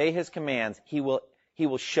and obey his commands, he will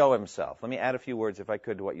show himself. Let me add a few words, if I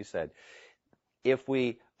could, to what you said. if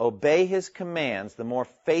we obey His commands, the more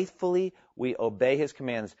faithfully we obey His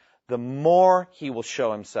commands, the more He will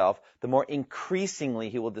show Himself, the more increasingly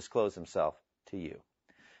He will disclose Himself to you.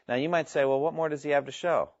 Now you might say, well, what more does He have to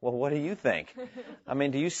show? Well, what do you think? I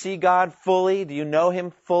mean, do you see God fully? Do you know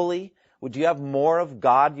Him fully? Would you have more of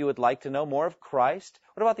God you would like to know? More of Christ?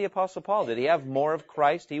 What about the Apostle Paul? Did he have more of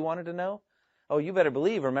Christ he wanted to know? Oh, you better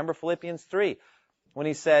believe. Remember Philippians 3 when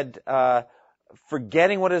he said,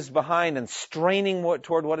 forgetting what is behind and straining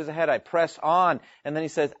toward what is ahead, I press on. And then he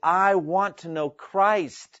says, I want to know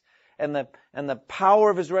Christ and the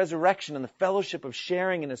power of His resurrection and the fellowship of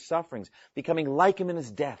sharing in His sufferings, becoming like Him in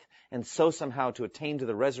His death, and so somehow to attain to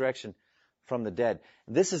the resurrection from the dead.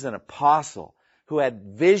 This is an apostle who had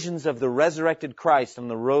visions of the resurrected Christ on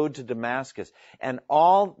the road to Damascus. And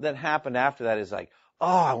all that happened after that is like, oh,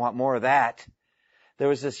 I want more of that. There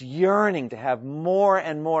was this yearning to have more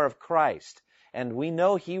and more of Christ. And we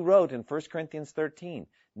know he wrote in 1 Corinthians 13,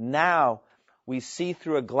 now we see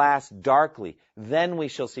through a glass darkly, then we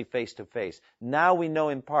shall see face to face. Now we know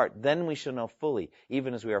in part, then we shall know fully,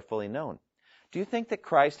 even as we are fully known. Do you think that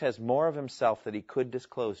Christ has more of Himself that He could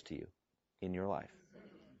disclose to you in your life?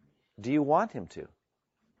 Do you want Him to?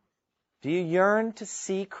 Do you yearn to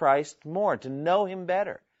see Christ more, to know Him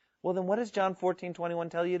better? Well, then what does John 14:21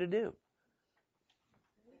 tell you to do?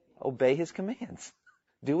 Obey His commands.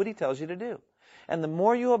 Do what He tells you to do. And the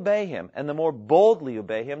more you obey Him, and the more boldly you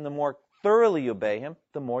obey Him, the more thoroughly you obey Him,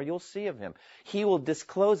 the more you'll see of Him. He will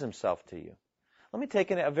disclose Himself to you. Let me take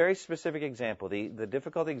a very specific example, the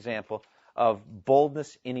difficult example of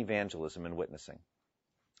boldness in evangelism and witnessing.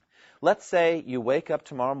 Let's say you wake up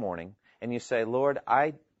tomorrow morning and you say, Lord,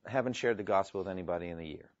 I haven't shared the gospel with anybody in a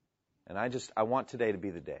year. And I want today to be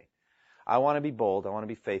the day. I want to be bold. I want to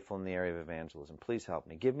be faithful in the area of evangelism. Please help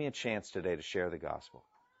me. Give me a chance today to share the gospel.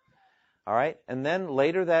 All right? And then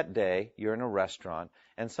later that day, you're in a restaurant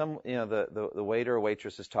and the waiter or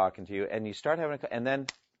waitress is talking to you and you start and then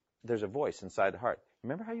there's a voice inside the heart.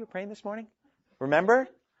 Remember how you were praying this morning? Remember?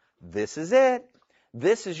 This is it.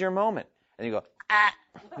 This is your moment. And you go,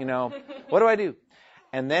 what do I do?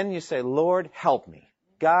 And then you say, Lord, help me.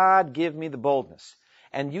 God, give me the boldness.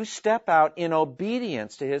 And you step out in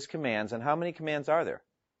obedience to His commands. And how many commands are there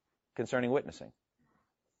concerning witnessing?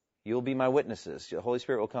 You'll be my witnesses. The Holy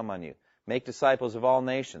Spirit will come on you. Make disciples of all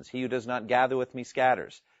nations. He who does not gather with me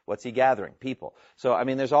scatters. What's he gathering? People. So,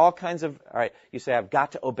 there's all kinds of, all right, you say, I've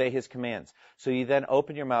got to obey His commands. So you then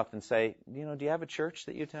open your mouth and say, do you have a church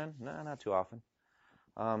that you attend? No, not too often.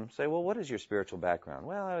 Say, well, what is your spiritual background?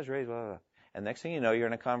 Well, I was raised, blah, blah, blah. And next thing you know, you're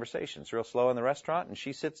in a conversation. It's real slow in the restaurant, and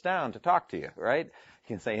she sits down to talk to you, right? You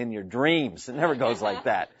can say, in your dreams. It never goes like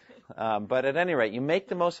that. But at any rate, you make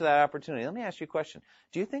the most of that opportunity. Let me ask you a question.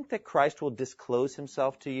 Do you think that Christ will disclose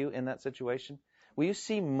Himself to you in that situation? Will you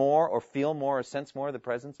see more or feel more or sense more of the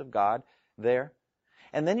presence of God there?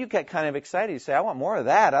 And then you get kind of excited. You say, I want more of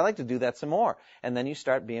that. I'd like to do that some more. And then you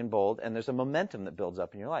start being bold, and there's a momentum that builds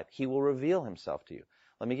up in your life. He will reveal Himself to you.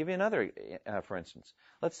 Let me give you another, for instance.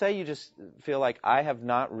 Let's say you just feel like I have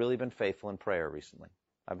not really been faithful in prayer recently.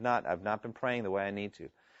 I've not been praying the way I need to.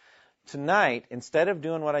 Tonight, instead of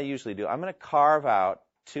doing what I usually do, I'm going to carve out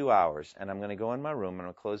 2 hours, and I'm going to go in my room, and I'm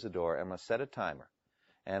going to close the door, and I'm going to set a timer.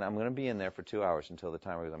 And I'm going to be in there for 2 hours until the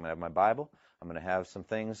timer goes. I'm going to have my Bible. I'm going to have some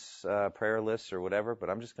things, prayer lists or whatever,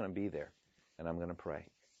 but I'm just going to be there, and I'm going to pray.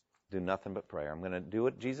 Do nothing but pray. I'm going to do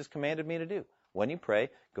what Jesus commanded me to do. When you pray,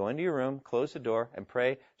 go into your room, close the door, and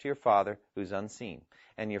pray to your Father who's unseen.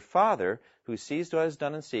 And your Father, who sees what is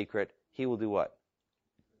done in secret, He will do what?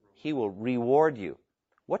 He will reward you.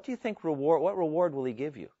 What do you think what reward will He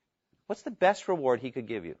give you? What's the best reward He could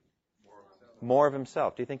give you? More of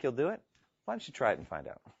Himself. Do you think He'll do it? Why don't you try it and find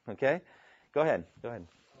out? Okay? Go ahead.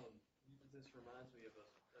 This reminds me of a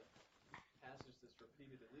passage that's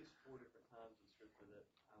repeated at least 4 different times in Scripture that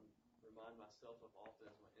I remind myself of often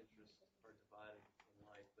as my interests are dividing in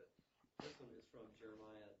life. But this one is from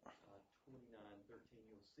Jeremiah 29:13.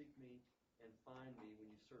 You'll seek me and find me when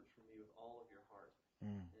you search for me with all of your heart.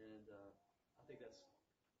 And I think that's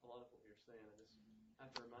a lot of what you're saying. I just have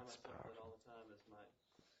to remind myself that all the time as my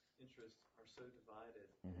interests are so divided.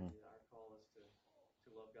 And our call is to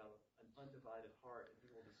love God with an undivided heart, and He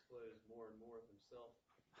will disclose more and more of Himself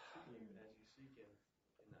to you as you seek Him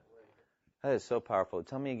in that way. That is so powerful.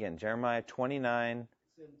 Tell me again, Jeremiah 29.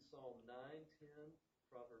 It's in Psalm 9:10,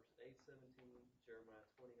 Proverbs 8:17, Jeremiah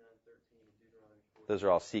 29:13, and Deuteronomy 4. Those are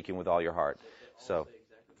all seeking with all your heart. So,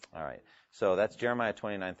 all right. So that's Jeremiah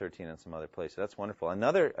 29:13 and some other places. That's wonderful.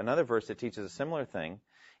 Another verse that teaches a similar thing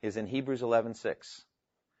is in Hebrews 11:6.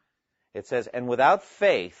 It says, and without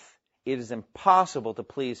faith, it is impossible to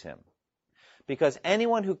please Him. Because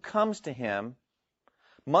anyone who comes to Him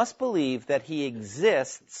must believe that he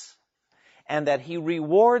exists and that he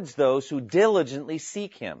rewards those who diligently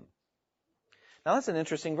seek him. Now that's an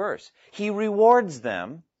interesting verse. He rewards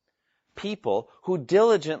them, people who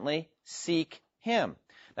diligently seek him.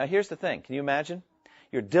 Now here's the thing. Can you imagine?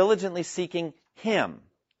 You're diligently seeking him,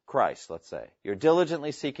 Christ, let's say. You're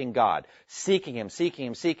diligently seeking God, seeking him, seeking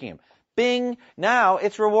him, seeking him. Bing! Now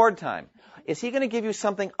it's reward time. Is he going to give you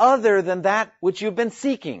something other than that which you've been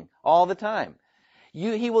seeking all the time?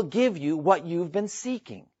 He will give you what you've been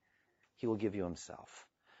seeking. He will give you himself.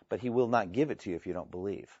 But he will not give it to you if you don't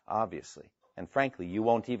believe, obviously. And frankly, you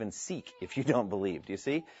won't even seek if you don't believe. Do you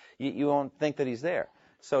see? You won't think that he's there.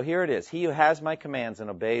 So here it is. He who has my commands and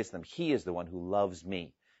obeys them, he is the one who loves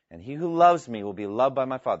me. And he who loves me will be loved by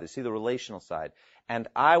my Father. See the relational side. And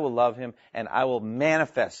I will love him, and I will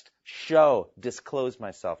manifest, show, disclose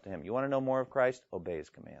myself to him. You want to know more of Christ? Obey his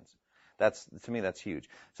commands. To me, that's huge.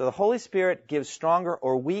 So the Holy Spirit gives stronger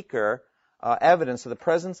or weaker evidence of the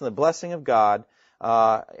presence and the blessing of God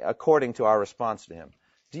according to our response to him.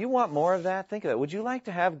 Do you want more of that? Think of it. Would you like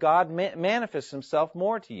to have God manifest himself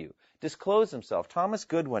more to you, disclose himself? Thomas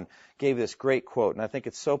Goodwin gave this great quote, and I think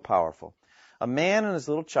it's so powerful. A man and his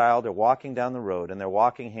little child are walking down the road, and they're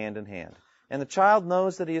walking hand in hand. And the child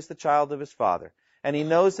knows that he is the child of his father, and he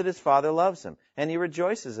knows that his father loves him, and he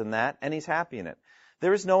rejoices in that, and he's happy in it.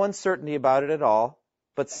 There is no uncertainty about it at all,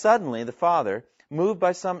 but suddenly the father, moved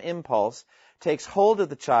by some impulse, takes hold of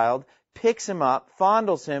the child, picks him up,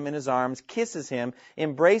 fondles him in his arms, kisses him,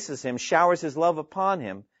 embraces him, showers his love upon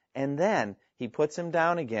him, and then he puts him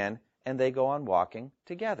down again, and they go on walking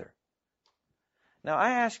together. Now,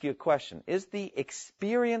 I ask you a question. Is the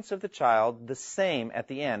experience of the child the same at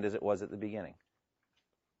the end as it was at the beginning?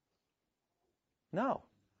 No. All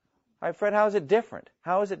right, Fred, how is it different?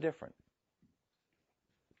 How is it different?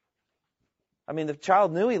 I mean, the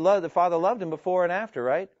child knew the father loved him before and after,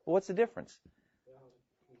 right? Well, what's the difference? Well,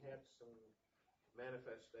 he had some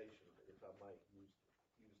manifestation, if I might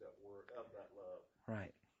use that word, of that love.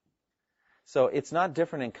 Right. So it's not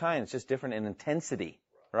different in kind, it's just different in intensity,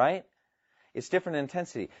 right? It's different in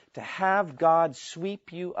intensity. To have God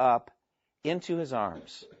sweep you up into his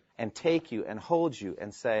arms and take you and hold you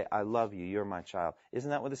and say, I love you, you're my child.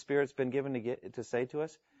 Isn't that what the Spirit's been given to say to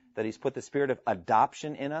us? That he's put the spirit of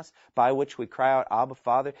adoption in us, by which we cry out, Abba,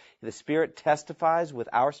 Father. The Spirit testifies with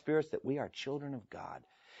our spirits that we are children of God.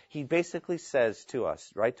 He basically says to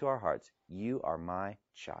us, right to our hearts, you are my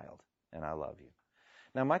child, and I love you.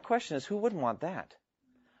 Now, my question is, who wouldn't want that?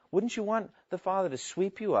 Wouldn't you want the Father to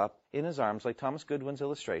sweep you up in his arms, like Thomas Goodwin's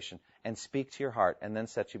illustration, and speak to your heart, and then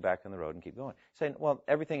set you back on the road and keep going? Saying, well,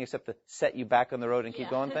 everything except the set you back on the road and keep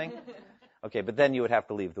going thing? Okay, but then you would have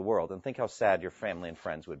to leave the world, and think how sad your family and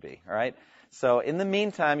friends would be, all right? So in the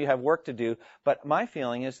meantime, you have work to do, but my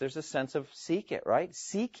feeling is there's a sense of seek it, right?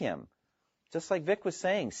 Seek him. Just like Vic was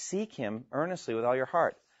saying, seek him earnestly with all your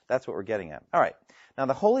heart. That's what we're getting at. All right. Now,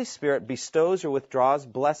 the Holy Spirit bestows or withdraws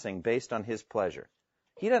blessing based on his pleasure.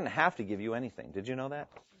 He doesn't have to give you anything. Did you know that?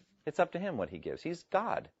 It's up to him what he gives. He's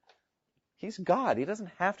God. He's God. He doesn't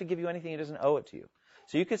have to give you anything. He doesn't owe it to you.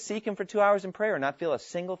 So you could seek him for 2 hours in prayer and not feel a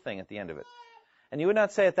single thing at the end of it. And you would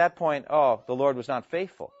not say at that point, oh, the Lord was not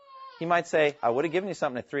faithful. He might say, I would have given you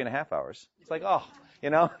something at 3.5 hours. It's like, oh,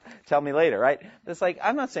 tell me later, right? It's like,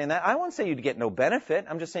 I'm not saying that. I won't say you'd get no benefit.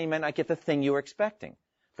 I'm just saying you might not get the thing you were expecting.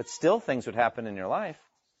 But still things would happen in your life.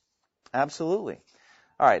 Absolutely.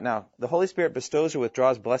 All right, now, the Holy Spirit bestows or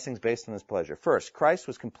withdraws blessings based on his pleasure. First, Christ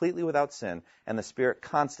was completely without sin, and the Spirit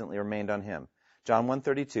constantly remained on him. John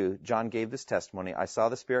 1:32, John gave this testimony, I saw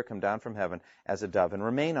the Spirit come down from heaven as a dove and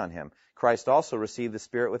remain on him. Christ also received the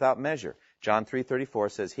Spirit without measure. John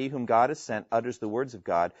 3:34 says, he whom God has sent utters the words of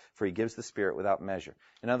God, for he gives the Spirit without measure.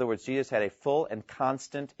 In other words, Jesus had a full and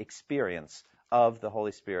constant experience of the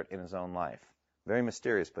Holy Spirit in his own life. Very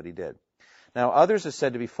mysterious, but he did. Now, others are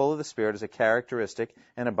said to be full of the Spirit as a characteristic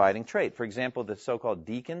and abiding trait. For example, the so-called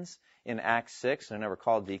deacons in Acts 6, they're never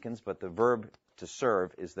called deacons, but the verb to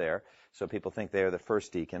serve is there, so people think they are the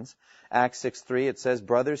first deacons. Acts 6:3, it says,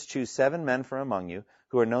 brothers, choose 7 men from among you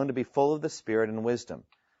who are known to be full of the Spirit and wisdom.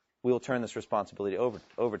 We will turn this responsibility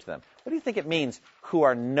over to them. What do you think it means, who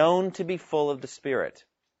are known to be full of the Spirit?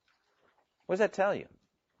 What does that tell you?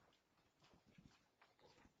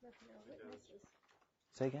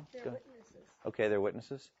 Say again? They're Go ahead. witnesses. Okay, they're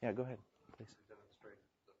witnesses? Yeah, go ahead, please. Demonstrate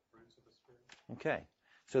the fruits of the Spirit. Okay.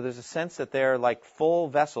 So there's a sense that they're like full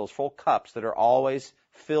vessels, full cups that are always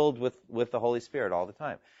filled with the Holy Spirit all the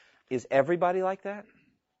time. Is everybody like that?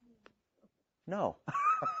 No.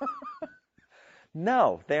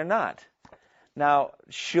 No, they're not. Now,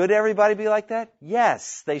 should everybody be like that?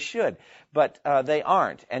 Yes, they should. But they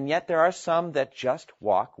aren't. And yet there are some that just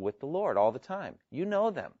walk with the Lord all the time. You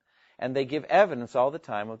know them. And they give evidence all the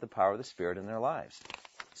time of the power of the Spirit in their lives.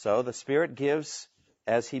 So the Spirit gives,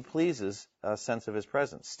 as He pleases, a sense of His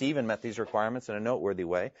presence. Stephen met these requirements in a noteworthy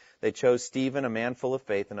way. They chose Stephen, a man full of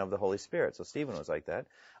faith and of the Holy Spirit. So Stephen was like that.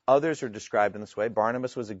 Others are described in this way.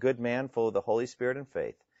 Barnabas was a good man full of the Holy Spirit and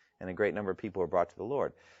faith, and a great number of people were brought to the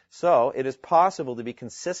Lord. So it is possible to be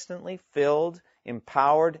consistently filled,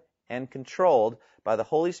 empowered, and controlled by the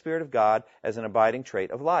Holy Spirit of God as an abiding trait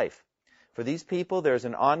of life. For these people, there is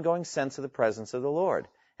an ongoing sense of the presence of the Lord,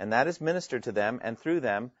 and that is ministered to them and through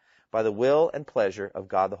them by the will and pleasure of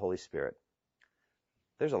God the Holy Spirit.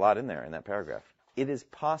 There's a lot in there in that paragraph. It is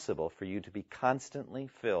possible for you to be constantly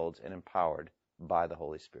filled and empowered by the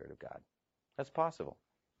Holy Spirit of God. That's possible.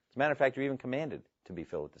 As a matter of fact, you're even commanded to be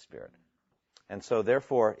filled with the Spirit. And so,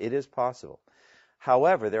 therefore, it is possible.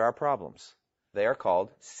 However, there are problems. They are called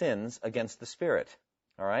sins against the Spirit.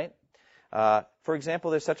 All right? For example,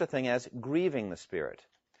 there's such a thing as grieving the Spirit.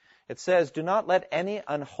 It says, do not let any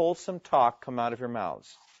unwholesome talk come out of your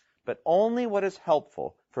mouths, but only what is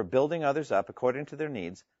helpful for building others up according to their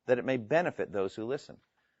needs, that it may benefit those who listen.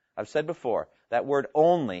 I've said before, that word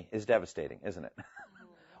only is devastating, isn't it?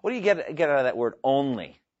 What do you get out of that word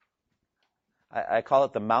only? I call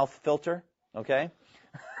it the mouth filter, okay?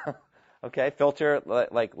 Okay, filter,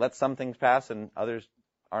 like let some things pass and others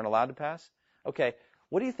aren't allowed to pass. Okay,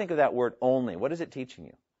 what do you think of that word only? What is it teaching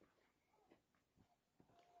you?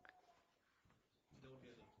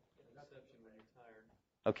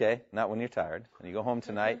 Okay, not when you're tired. When you go home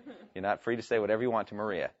tonight, you're not free to say whatever you want to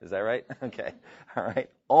Maria. Is that right? Okay, all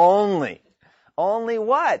right. Only. Only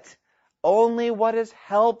what? Only what is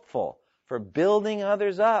helpful for building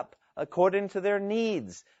others up according to their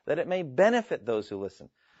needs, that it may benefit those who listen.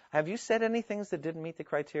 Have you said any things that didn't meet the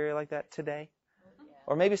criteria like that today?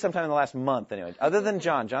 Or maybe sometime in the last month anyway. Other than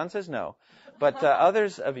John. John says no. But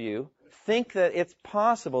others of you think that it's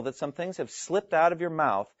possible that some things have slipped out of your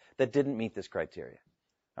mouth that didn't meet this criteria.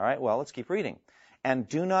 All right, well, let's keep reading. And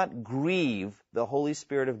do not grieve the Holy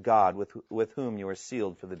Spirit of God with whom you are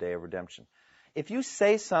sealed for the day of redemption. If you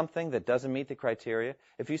say something that doesn't meet the criteria,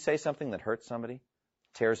 if you say something that hurts somebody,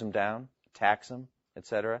 tears them down, attacks them,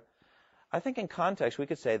 etc., I think in context we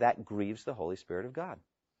could say that grieves the Holy Spirit of God.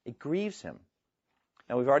 It grieves Him.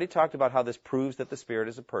 Now, we've already talked about how this proves that the Spirit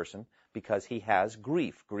is a person because He has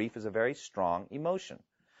grief. Grief is a very strong emotion.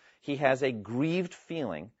 He has a grieved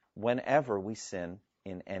feeling whenever we sin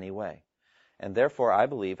in any way. And therefore, I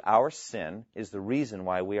believe our sin is the reason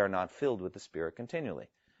why we are not filled with the Spirit continually,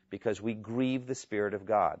 because we grieve the Spirit of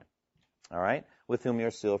God, all right, with whom you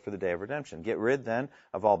are sealed for the day of redemption. Get rid, then,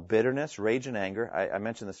 of all bitterness, rage, and anger. I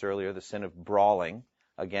mentioned this earlier, the sin of brawling.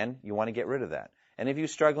 Again, you want to get rid of that. And if you're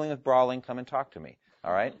struggling with brawling, come and talk to me,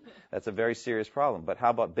 all right? That's a very serious problem. But how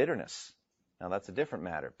about bitterness? Now, that's a different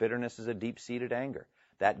matter. Bitterness is a deep-seated anger.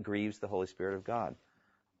 That grieves the Holy Spirit of God.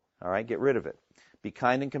 All right, get rid of it. Be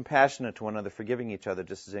kind and compassionate to one another, forgiving each other,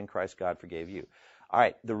 just as in Christ God forgave you. All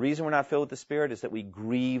right, the reason we're not filled with the Spirit is that we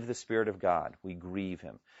grieve the Spirit of God. We grieve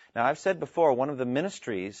Him. Now, I've said before, one of the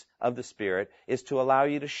ministries of the Spirit is to allow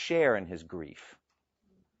you to share in His grief.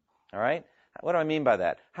 All right? What do I mean by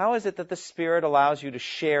that? How is it that the Spirit allows you to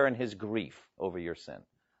share in His grief over your sin?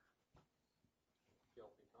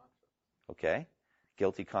 Guilty conscience. Okay,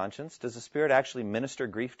 guilty conscience. Does the Spirit actually minister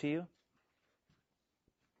grief to you?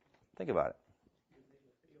 Think about it.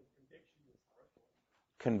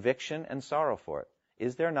 Conviction and sorrow for it.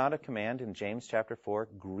 Is there not a command in James chapter 4?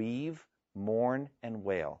 Grieve, mourn, and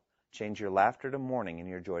wail. Change your laughter to mourning and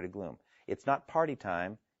your joy to gloom. It's not party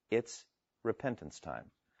time, it's repentance time.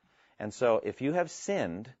 And so if you have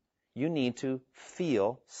sinned, you need to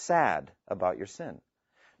feel sad about your sin.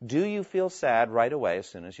 Do you feel sad right away as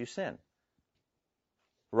soon as you sin?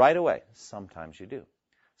 Right away. Sometimes you do.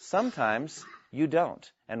 Sometimes you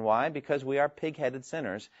don't. And why? Because we are pig-headed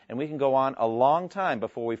sinners, and we can go on a long time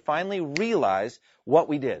before we finally realize what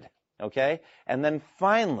we did, okay? And then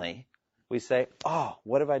finally we say, oh,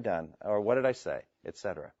 what have I done? Or what did I say?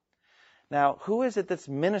 Etc. Now, who is it that's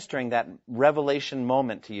ministering that revelation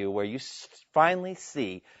moment to you where you finally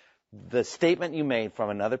see the statement you made from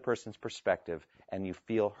another person's perspective and you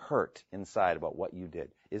feel hurt inside about what you did?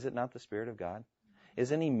 Is it not the Spirit of God?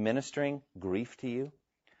 Isn't He ministering grief to you?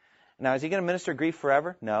 Now, is He going to minister grief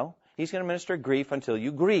forever? No. He's going to minister grief until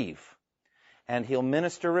you grieve. And He'll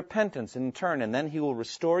minister repentance in turn, and then He will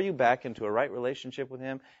restore you back into a right relationship with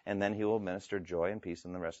Him, and then He will minister joy and peace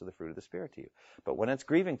and the rest of the fruit of the Spirit to you. But when it's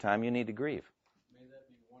grieving time, you need to grieve. May that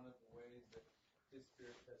be one of the ways that His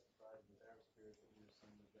Spirit testifies with our spirit that we are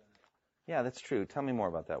sons of God. Yeah, that's true. Tell me more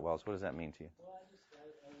about that, Wells. What does that mean to you? Well,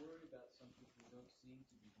 I worry about some people who don't seem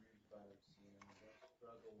to be grieved by their sin, or don't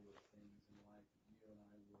struggle with things in life that you and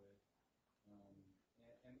I would.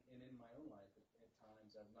 And in my own life, at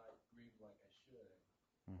times, I've not grieved like I should.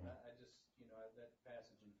 Mm-hmm. But I just, that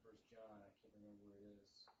passage in 1 John, I can't remember where it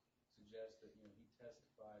is, suggests that, he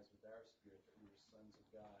testifies with our spirit that we are sons of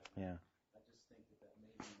God. Yeah. I just think that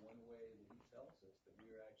may be one way that he tells us that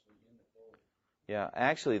we are actually in the fold. Yeah,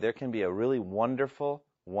 actually, there can be a really wonderful,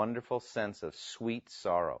 wonderful sense of sweet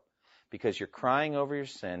sorrow because you're crying over your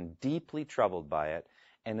sin, deeply troubled by it,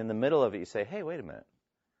 and in the middle of it you say, hey, wait a minute.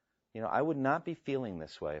 I would not be feeling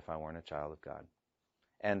this way if I weren't a child of God.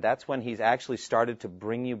 And that's when he's actually started to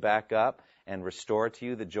bring you back up and restore to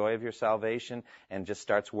you the joy of your salvation and just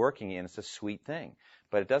starts working you, and it's a sweet thing.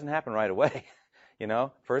 But it doesn't happen right away.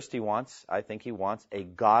 First I think he wants a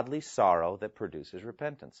godly sorrow that produces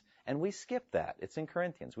repentance. And we skip that. It's in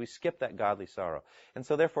Corinthians. We skip that godly sorrow. And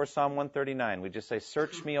so therefore, Psalm 139, we just say,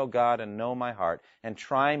 search me, O God, and know my heart, and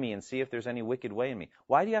try me and see if there's any wicked way in me.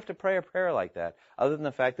 Why do you have to pray a prayer like that, other than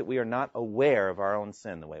the fact that we are not aware of our own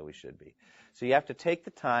sin the way we should be? So you have to take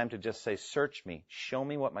the time to just say, search me, show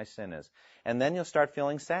me what my sin is. And then you'll start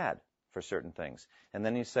feeling sad for certain things. And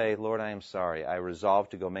then you say, Lord, I am sorry. I resolve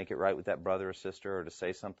to go make it right with that brother or sister, or to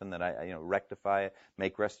say something that I rectify it,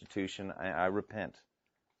 make restitution. I repent.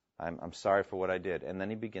 I'm sorry for what I did. And then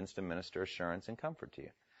he begins to minister assurance and comfort to you.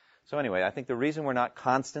 So anyway, I think the reason we're not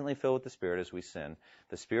constantly filled with the Spirit is we sin.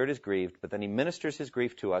 The Spirit is grieved, but then he ministers his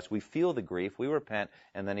grief to us. We feel the grief, we repent,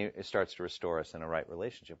 and then he starts to restore us in a right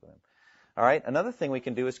relationship with him. All right, another thing we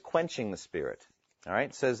can do is quenching the Spirit. All right,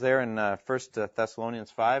 it says there in 1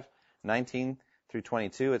 Thessalonians 5:19 through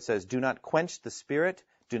 22, it says, do not quench the Spirit,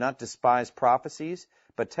 do not despise prophecies,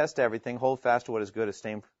 but test everything, hold fast to what is good,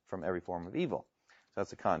 abstain from every form of evil. So that's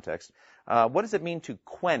the context. What does it mean to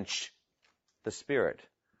quench the Spirit?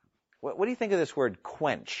 What do you think of this word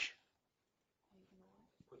quench?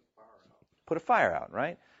 Put a fire out,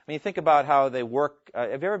 right? I mean, you think about how they work.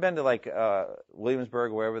 Have you ever been to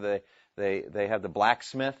Williamsburg, wherever they have the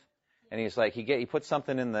blacksmith, and he's like he puts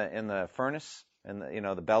something in the furnace and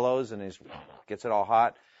the bellows, and he gets it all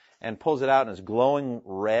hot and pulls it out, and it's glowing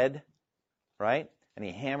red, right? And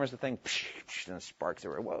he hammers the thing, and it sparks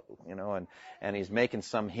everywhere. Whoa, and he's making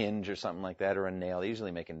some hinge or something like that, or a nail. They're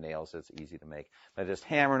usually making nails, so it's easy to make. But just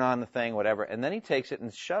hammering on the thing, whatever, and then he takes it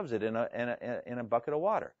and shoves it in a bucket of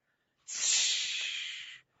water.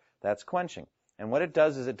 That's quenching. And what it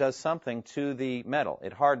does is it does something to the metal.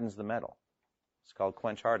 It hardens the metal. It's called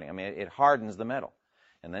quench hardening. I mean, it hardens the metal.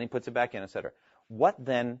 And then he puts it back in, etc. What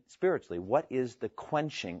then, spiritually, what is the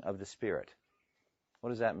quenching of the Spirit?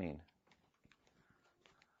 What does that mean?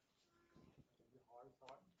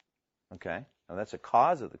 Okay. Now that's a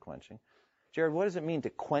cause of the quenching. Jared, what does it mean to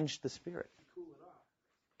quench the Spirit? Cool it off.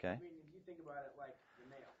 Okay. I mean, if you think about it like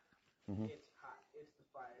the nail, it's hot, it's the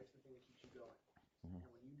fire, it's the thing that keeps you going. And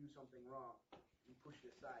when you do something wrong, you push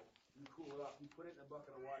it aside, you cool it off, you put it in a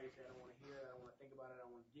bucket of water, you say, I don't want to hear it, I don't want to think about it, I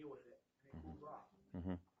don't want to deal with it, and it cools off.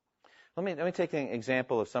 Let me take an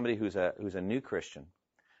example of somebody who's a new Christian,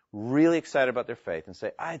 really excited about their faith, and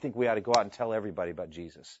say, I think we ought to go out and tell everybody about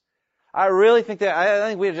Jesus. I really think I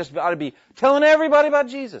think we just ought to be telling everybody about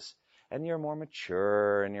Jesus. And you're more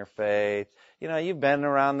mature in your faith. You've been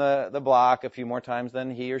around the block a few more times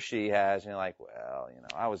than he or she has. And you're like, well,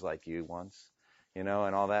 I was like you once, and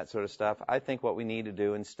all that sort of stuff. I think what we need to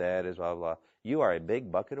do instead is blah, blah, blah. You are a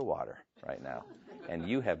big bucket of water right now. And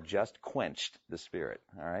you have just quenched the Spirit.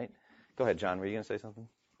 All right? Go ahead, John. Were you going to say something?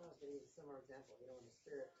 I was going to use a similar example. When the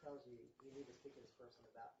Spirit tells you, you need to speak to this person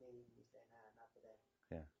about me, you say, nah, not today.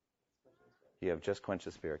 Yeah. You have just quenched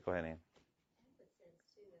the Spirit. Go ahead, Ann.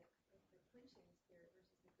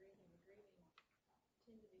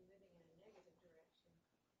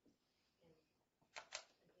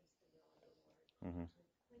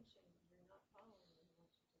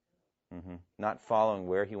 Not following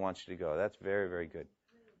where he wants you to go. That's very, very good.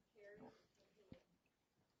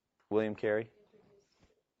 William Carey?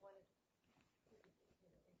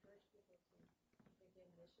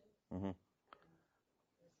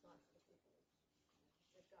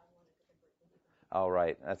 Oh,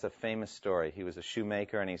 right. That's a famous story. He was a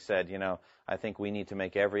shoemaker, and he said, I think we need to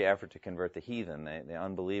make every effort to convert the heathen, the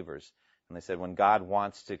unbelievers. And they said, when God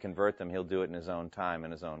wants to convert them, he'll do it in his own time,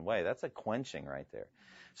 in his own way. That's a quenching right there.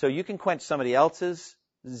 So you can quench somebody else's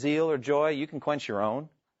zeal or joy. You can quench your own.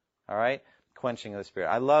 All right? Quenching of the Spirit.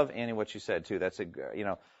 I love, Annie, what you said, too. That's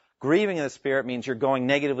grieving of the Spirit means you're going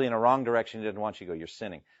negatively in a wrong direction. He doesn't want you to go. You're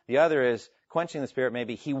sinning. The other is quenching the Spirit.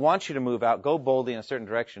 Maybe he wants you to move out, go boldly in a certain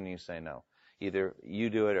direction, and you say no. Either you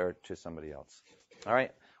do it or to somebody else. All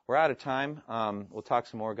right? We're out of time. We'll talk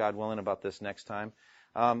some more, God willing, about this next time.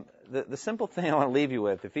 The simple thing I want to leave you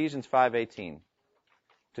with, Ephesians 5:18.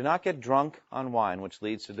 Do not get drunk on wine, which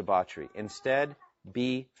leads to debauchery. Instead,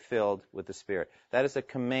 be filled with the Spirit. That is a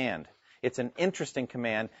command. It's an interesting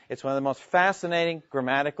command. It's one of the most fascinating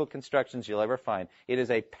grammatical constructions you'll ever find. It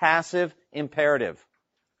is a passive imperative.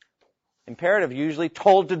 Imperative, usually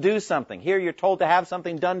told to do something. Here you're told to have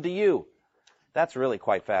something done to you. That's really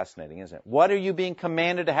quite fascinating, isn't it? What are you being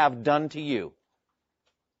commanded to have done to you?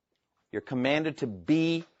 You're commanded to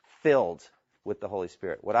be filled with the Holy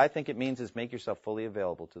Spirit. What I think it means is make yourself fully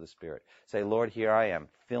available to the Spirit. Say, Lord, here I am.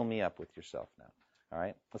 Fill me up with yourself now. All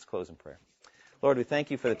right? Let's close in prayer. Lord, we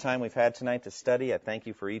thank you for the time we've had tonight to study. I thank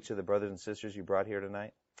you for each of the brothers and sisters you brought here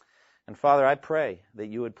tonight. And Father, I pray that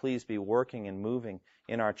you would please be working and moving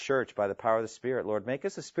in our church by the power of the Spirit. Lord, make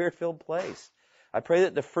us a Spirit-filled place. I pray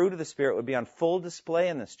that the fruit of the Spirit would be on full display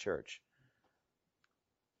in this church.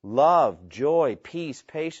 Love, joy, peace,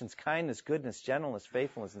 patience, kindness, goodness, gentleness,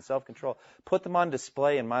 faithfulness, and self-control. Put them on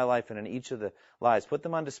display in my life and in each of the lives. Put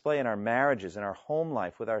them on display in our marriages, in our home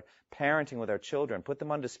life, with our parenting, with our children. Put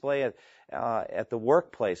them on display at the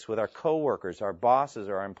workplace with our coworkers, our bosses,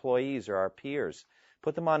 or our employees, or our peers.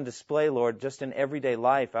 Put them on display, Lord, just in everyday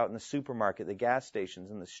life, out in the supermarket, the gas stations,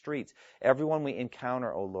 in the streets. Everyone we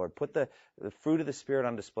encounter, oh Lord. Put the fruit of the Spirit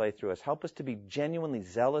on display through us. Help us to be genuinely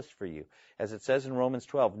zealous for you. As it says in Romans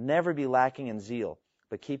 12, never be lacking in zeal,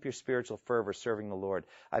 but keep your spiritual fervor serving the Lord.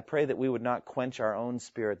 I pray that we would not quench our own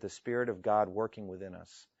spirit, the Spirit of God working within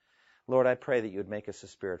us. Lord, I pray that you would make us a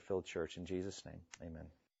Spirit-filled church. In Jesus' name, amen.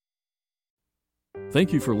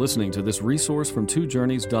 Thank you for listening to this resource from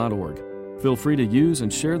twojourneys.org. Feel free to use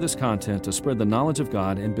and share this content to spread the knowledge of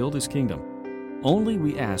God and build His kingdom. Only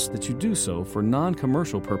we ask that you do so for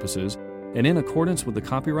non-commercial purposes and in accordance with the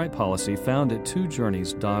copyright policy found at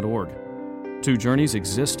twojourneys.org. Two Journeys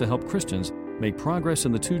exists to help Christians make progress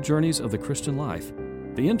in the two journeys of the Christian life,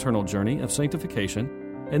 the internal journey of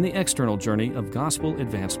sanctification and the external journey of gospel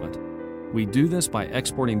advancement. We do this by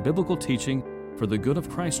exporting biblical teaching for the good of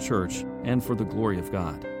Christ's church and for the glory of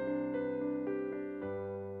God.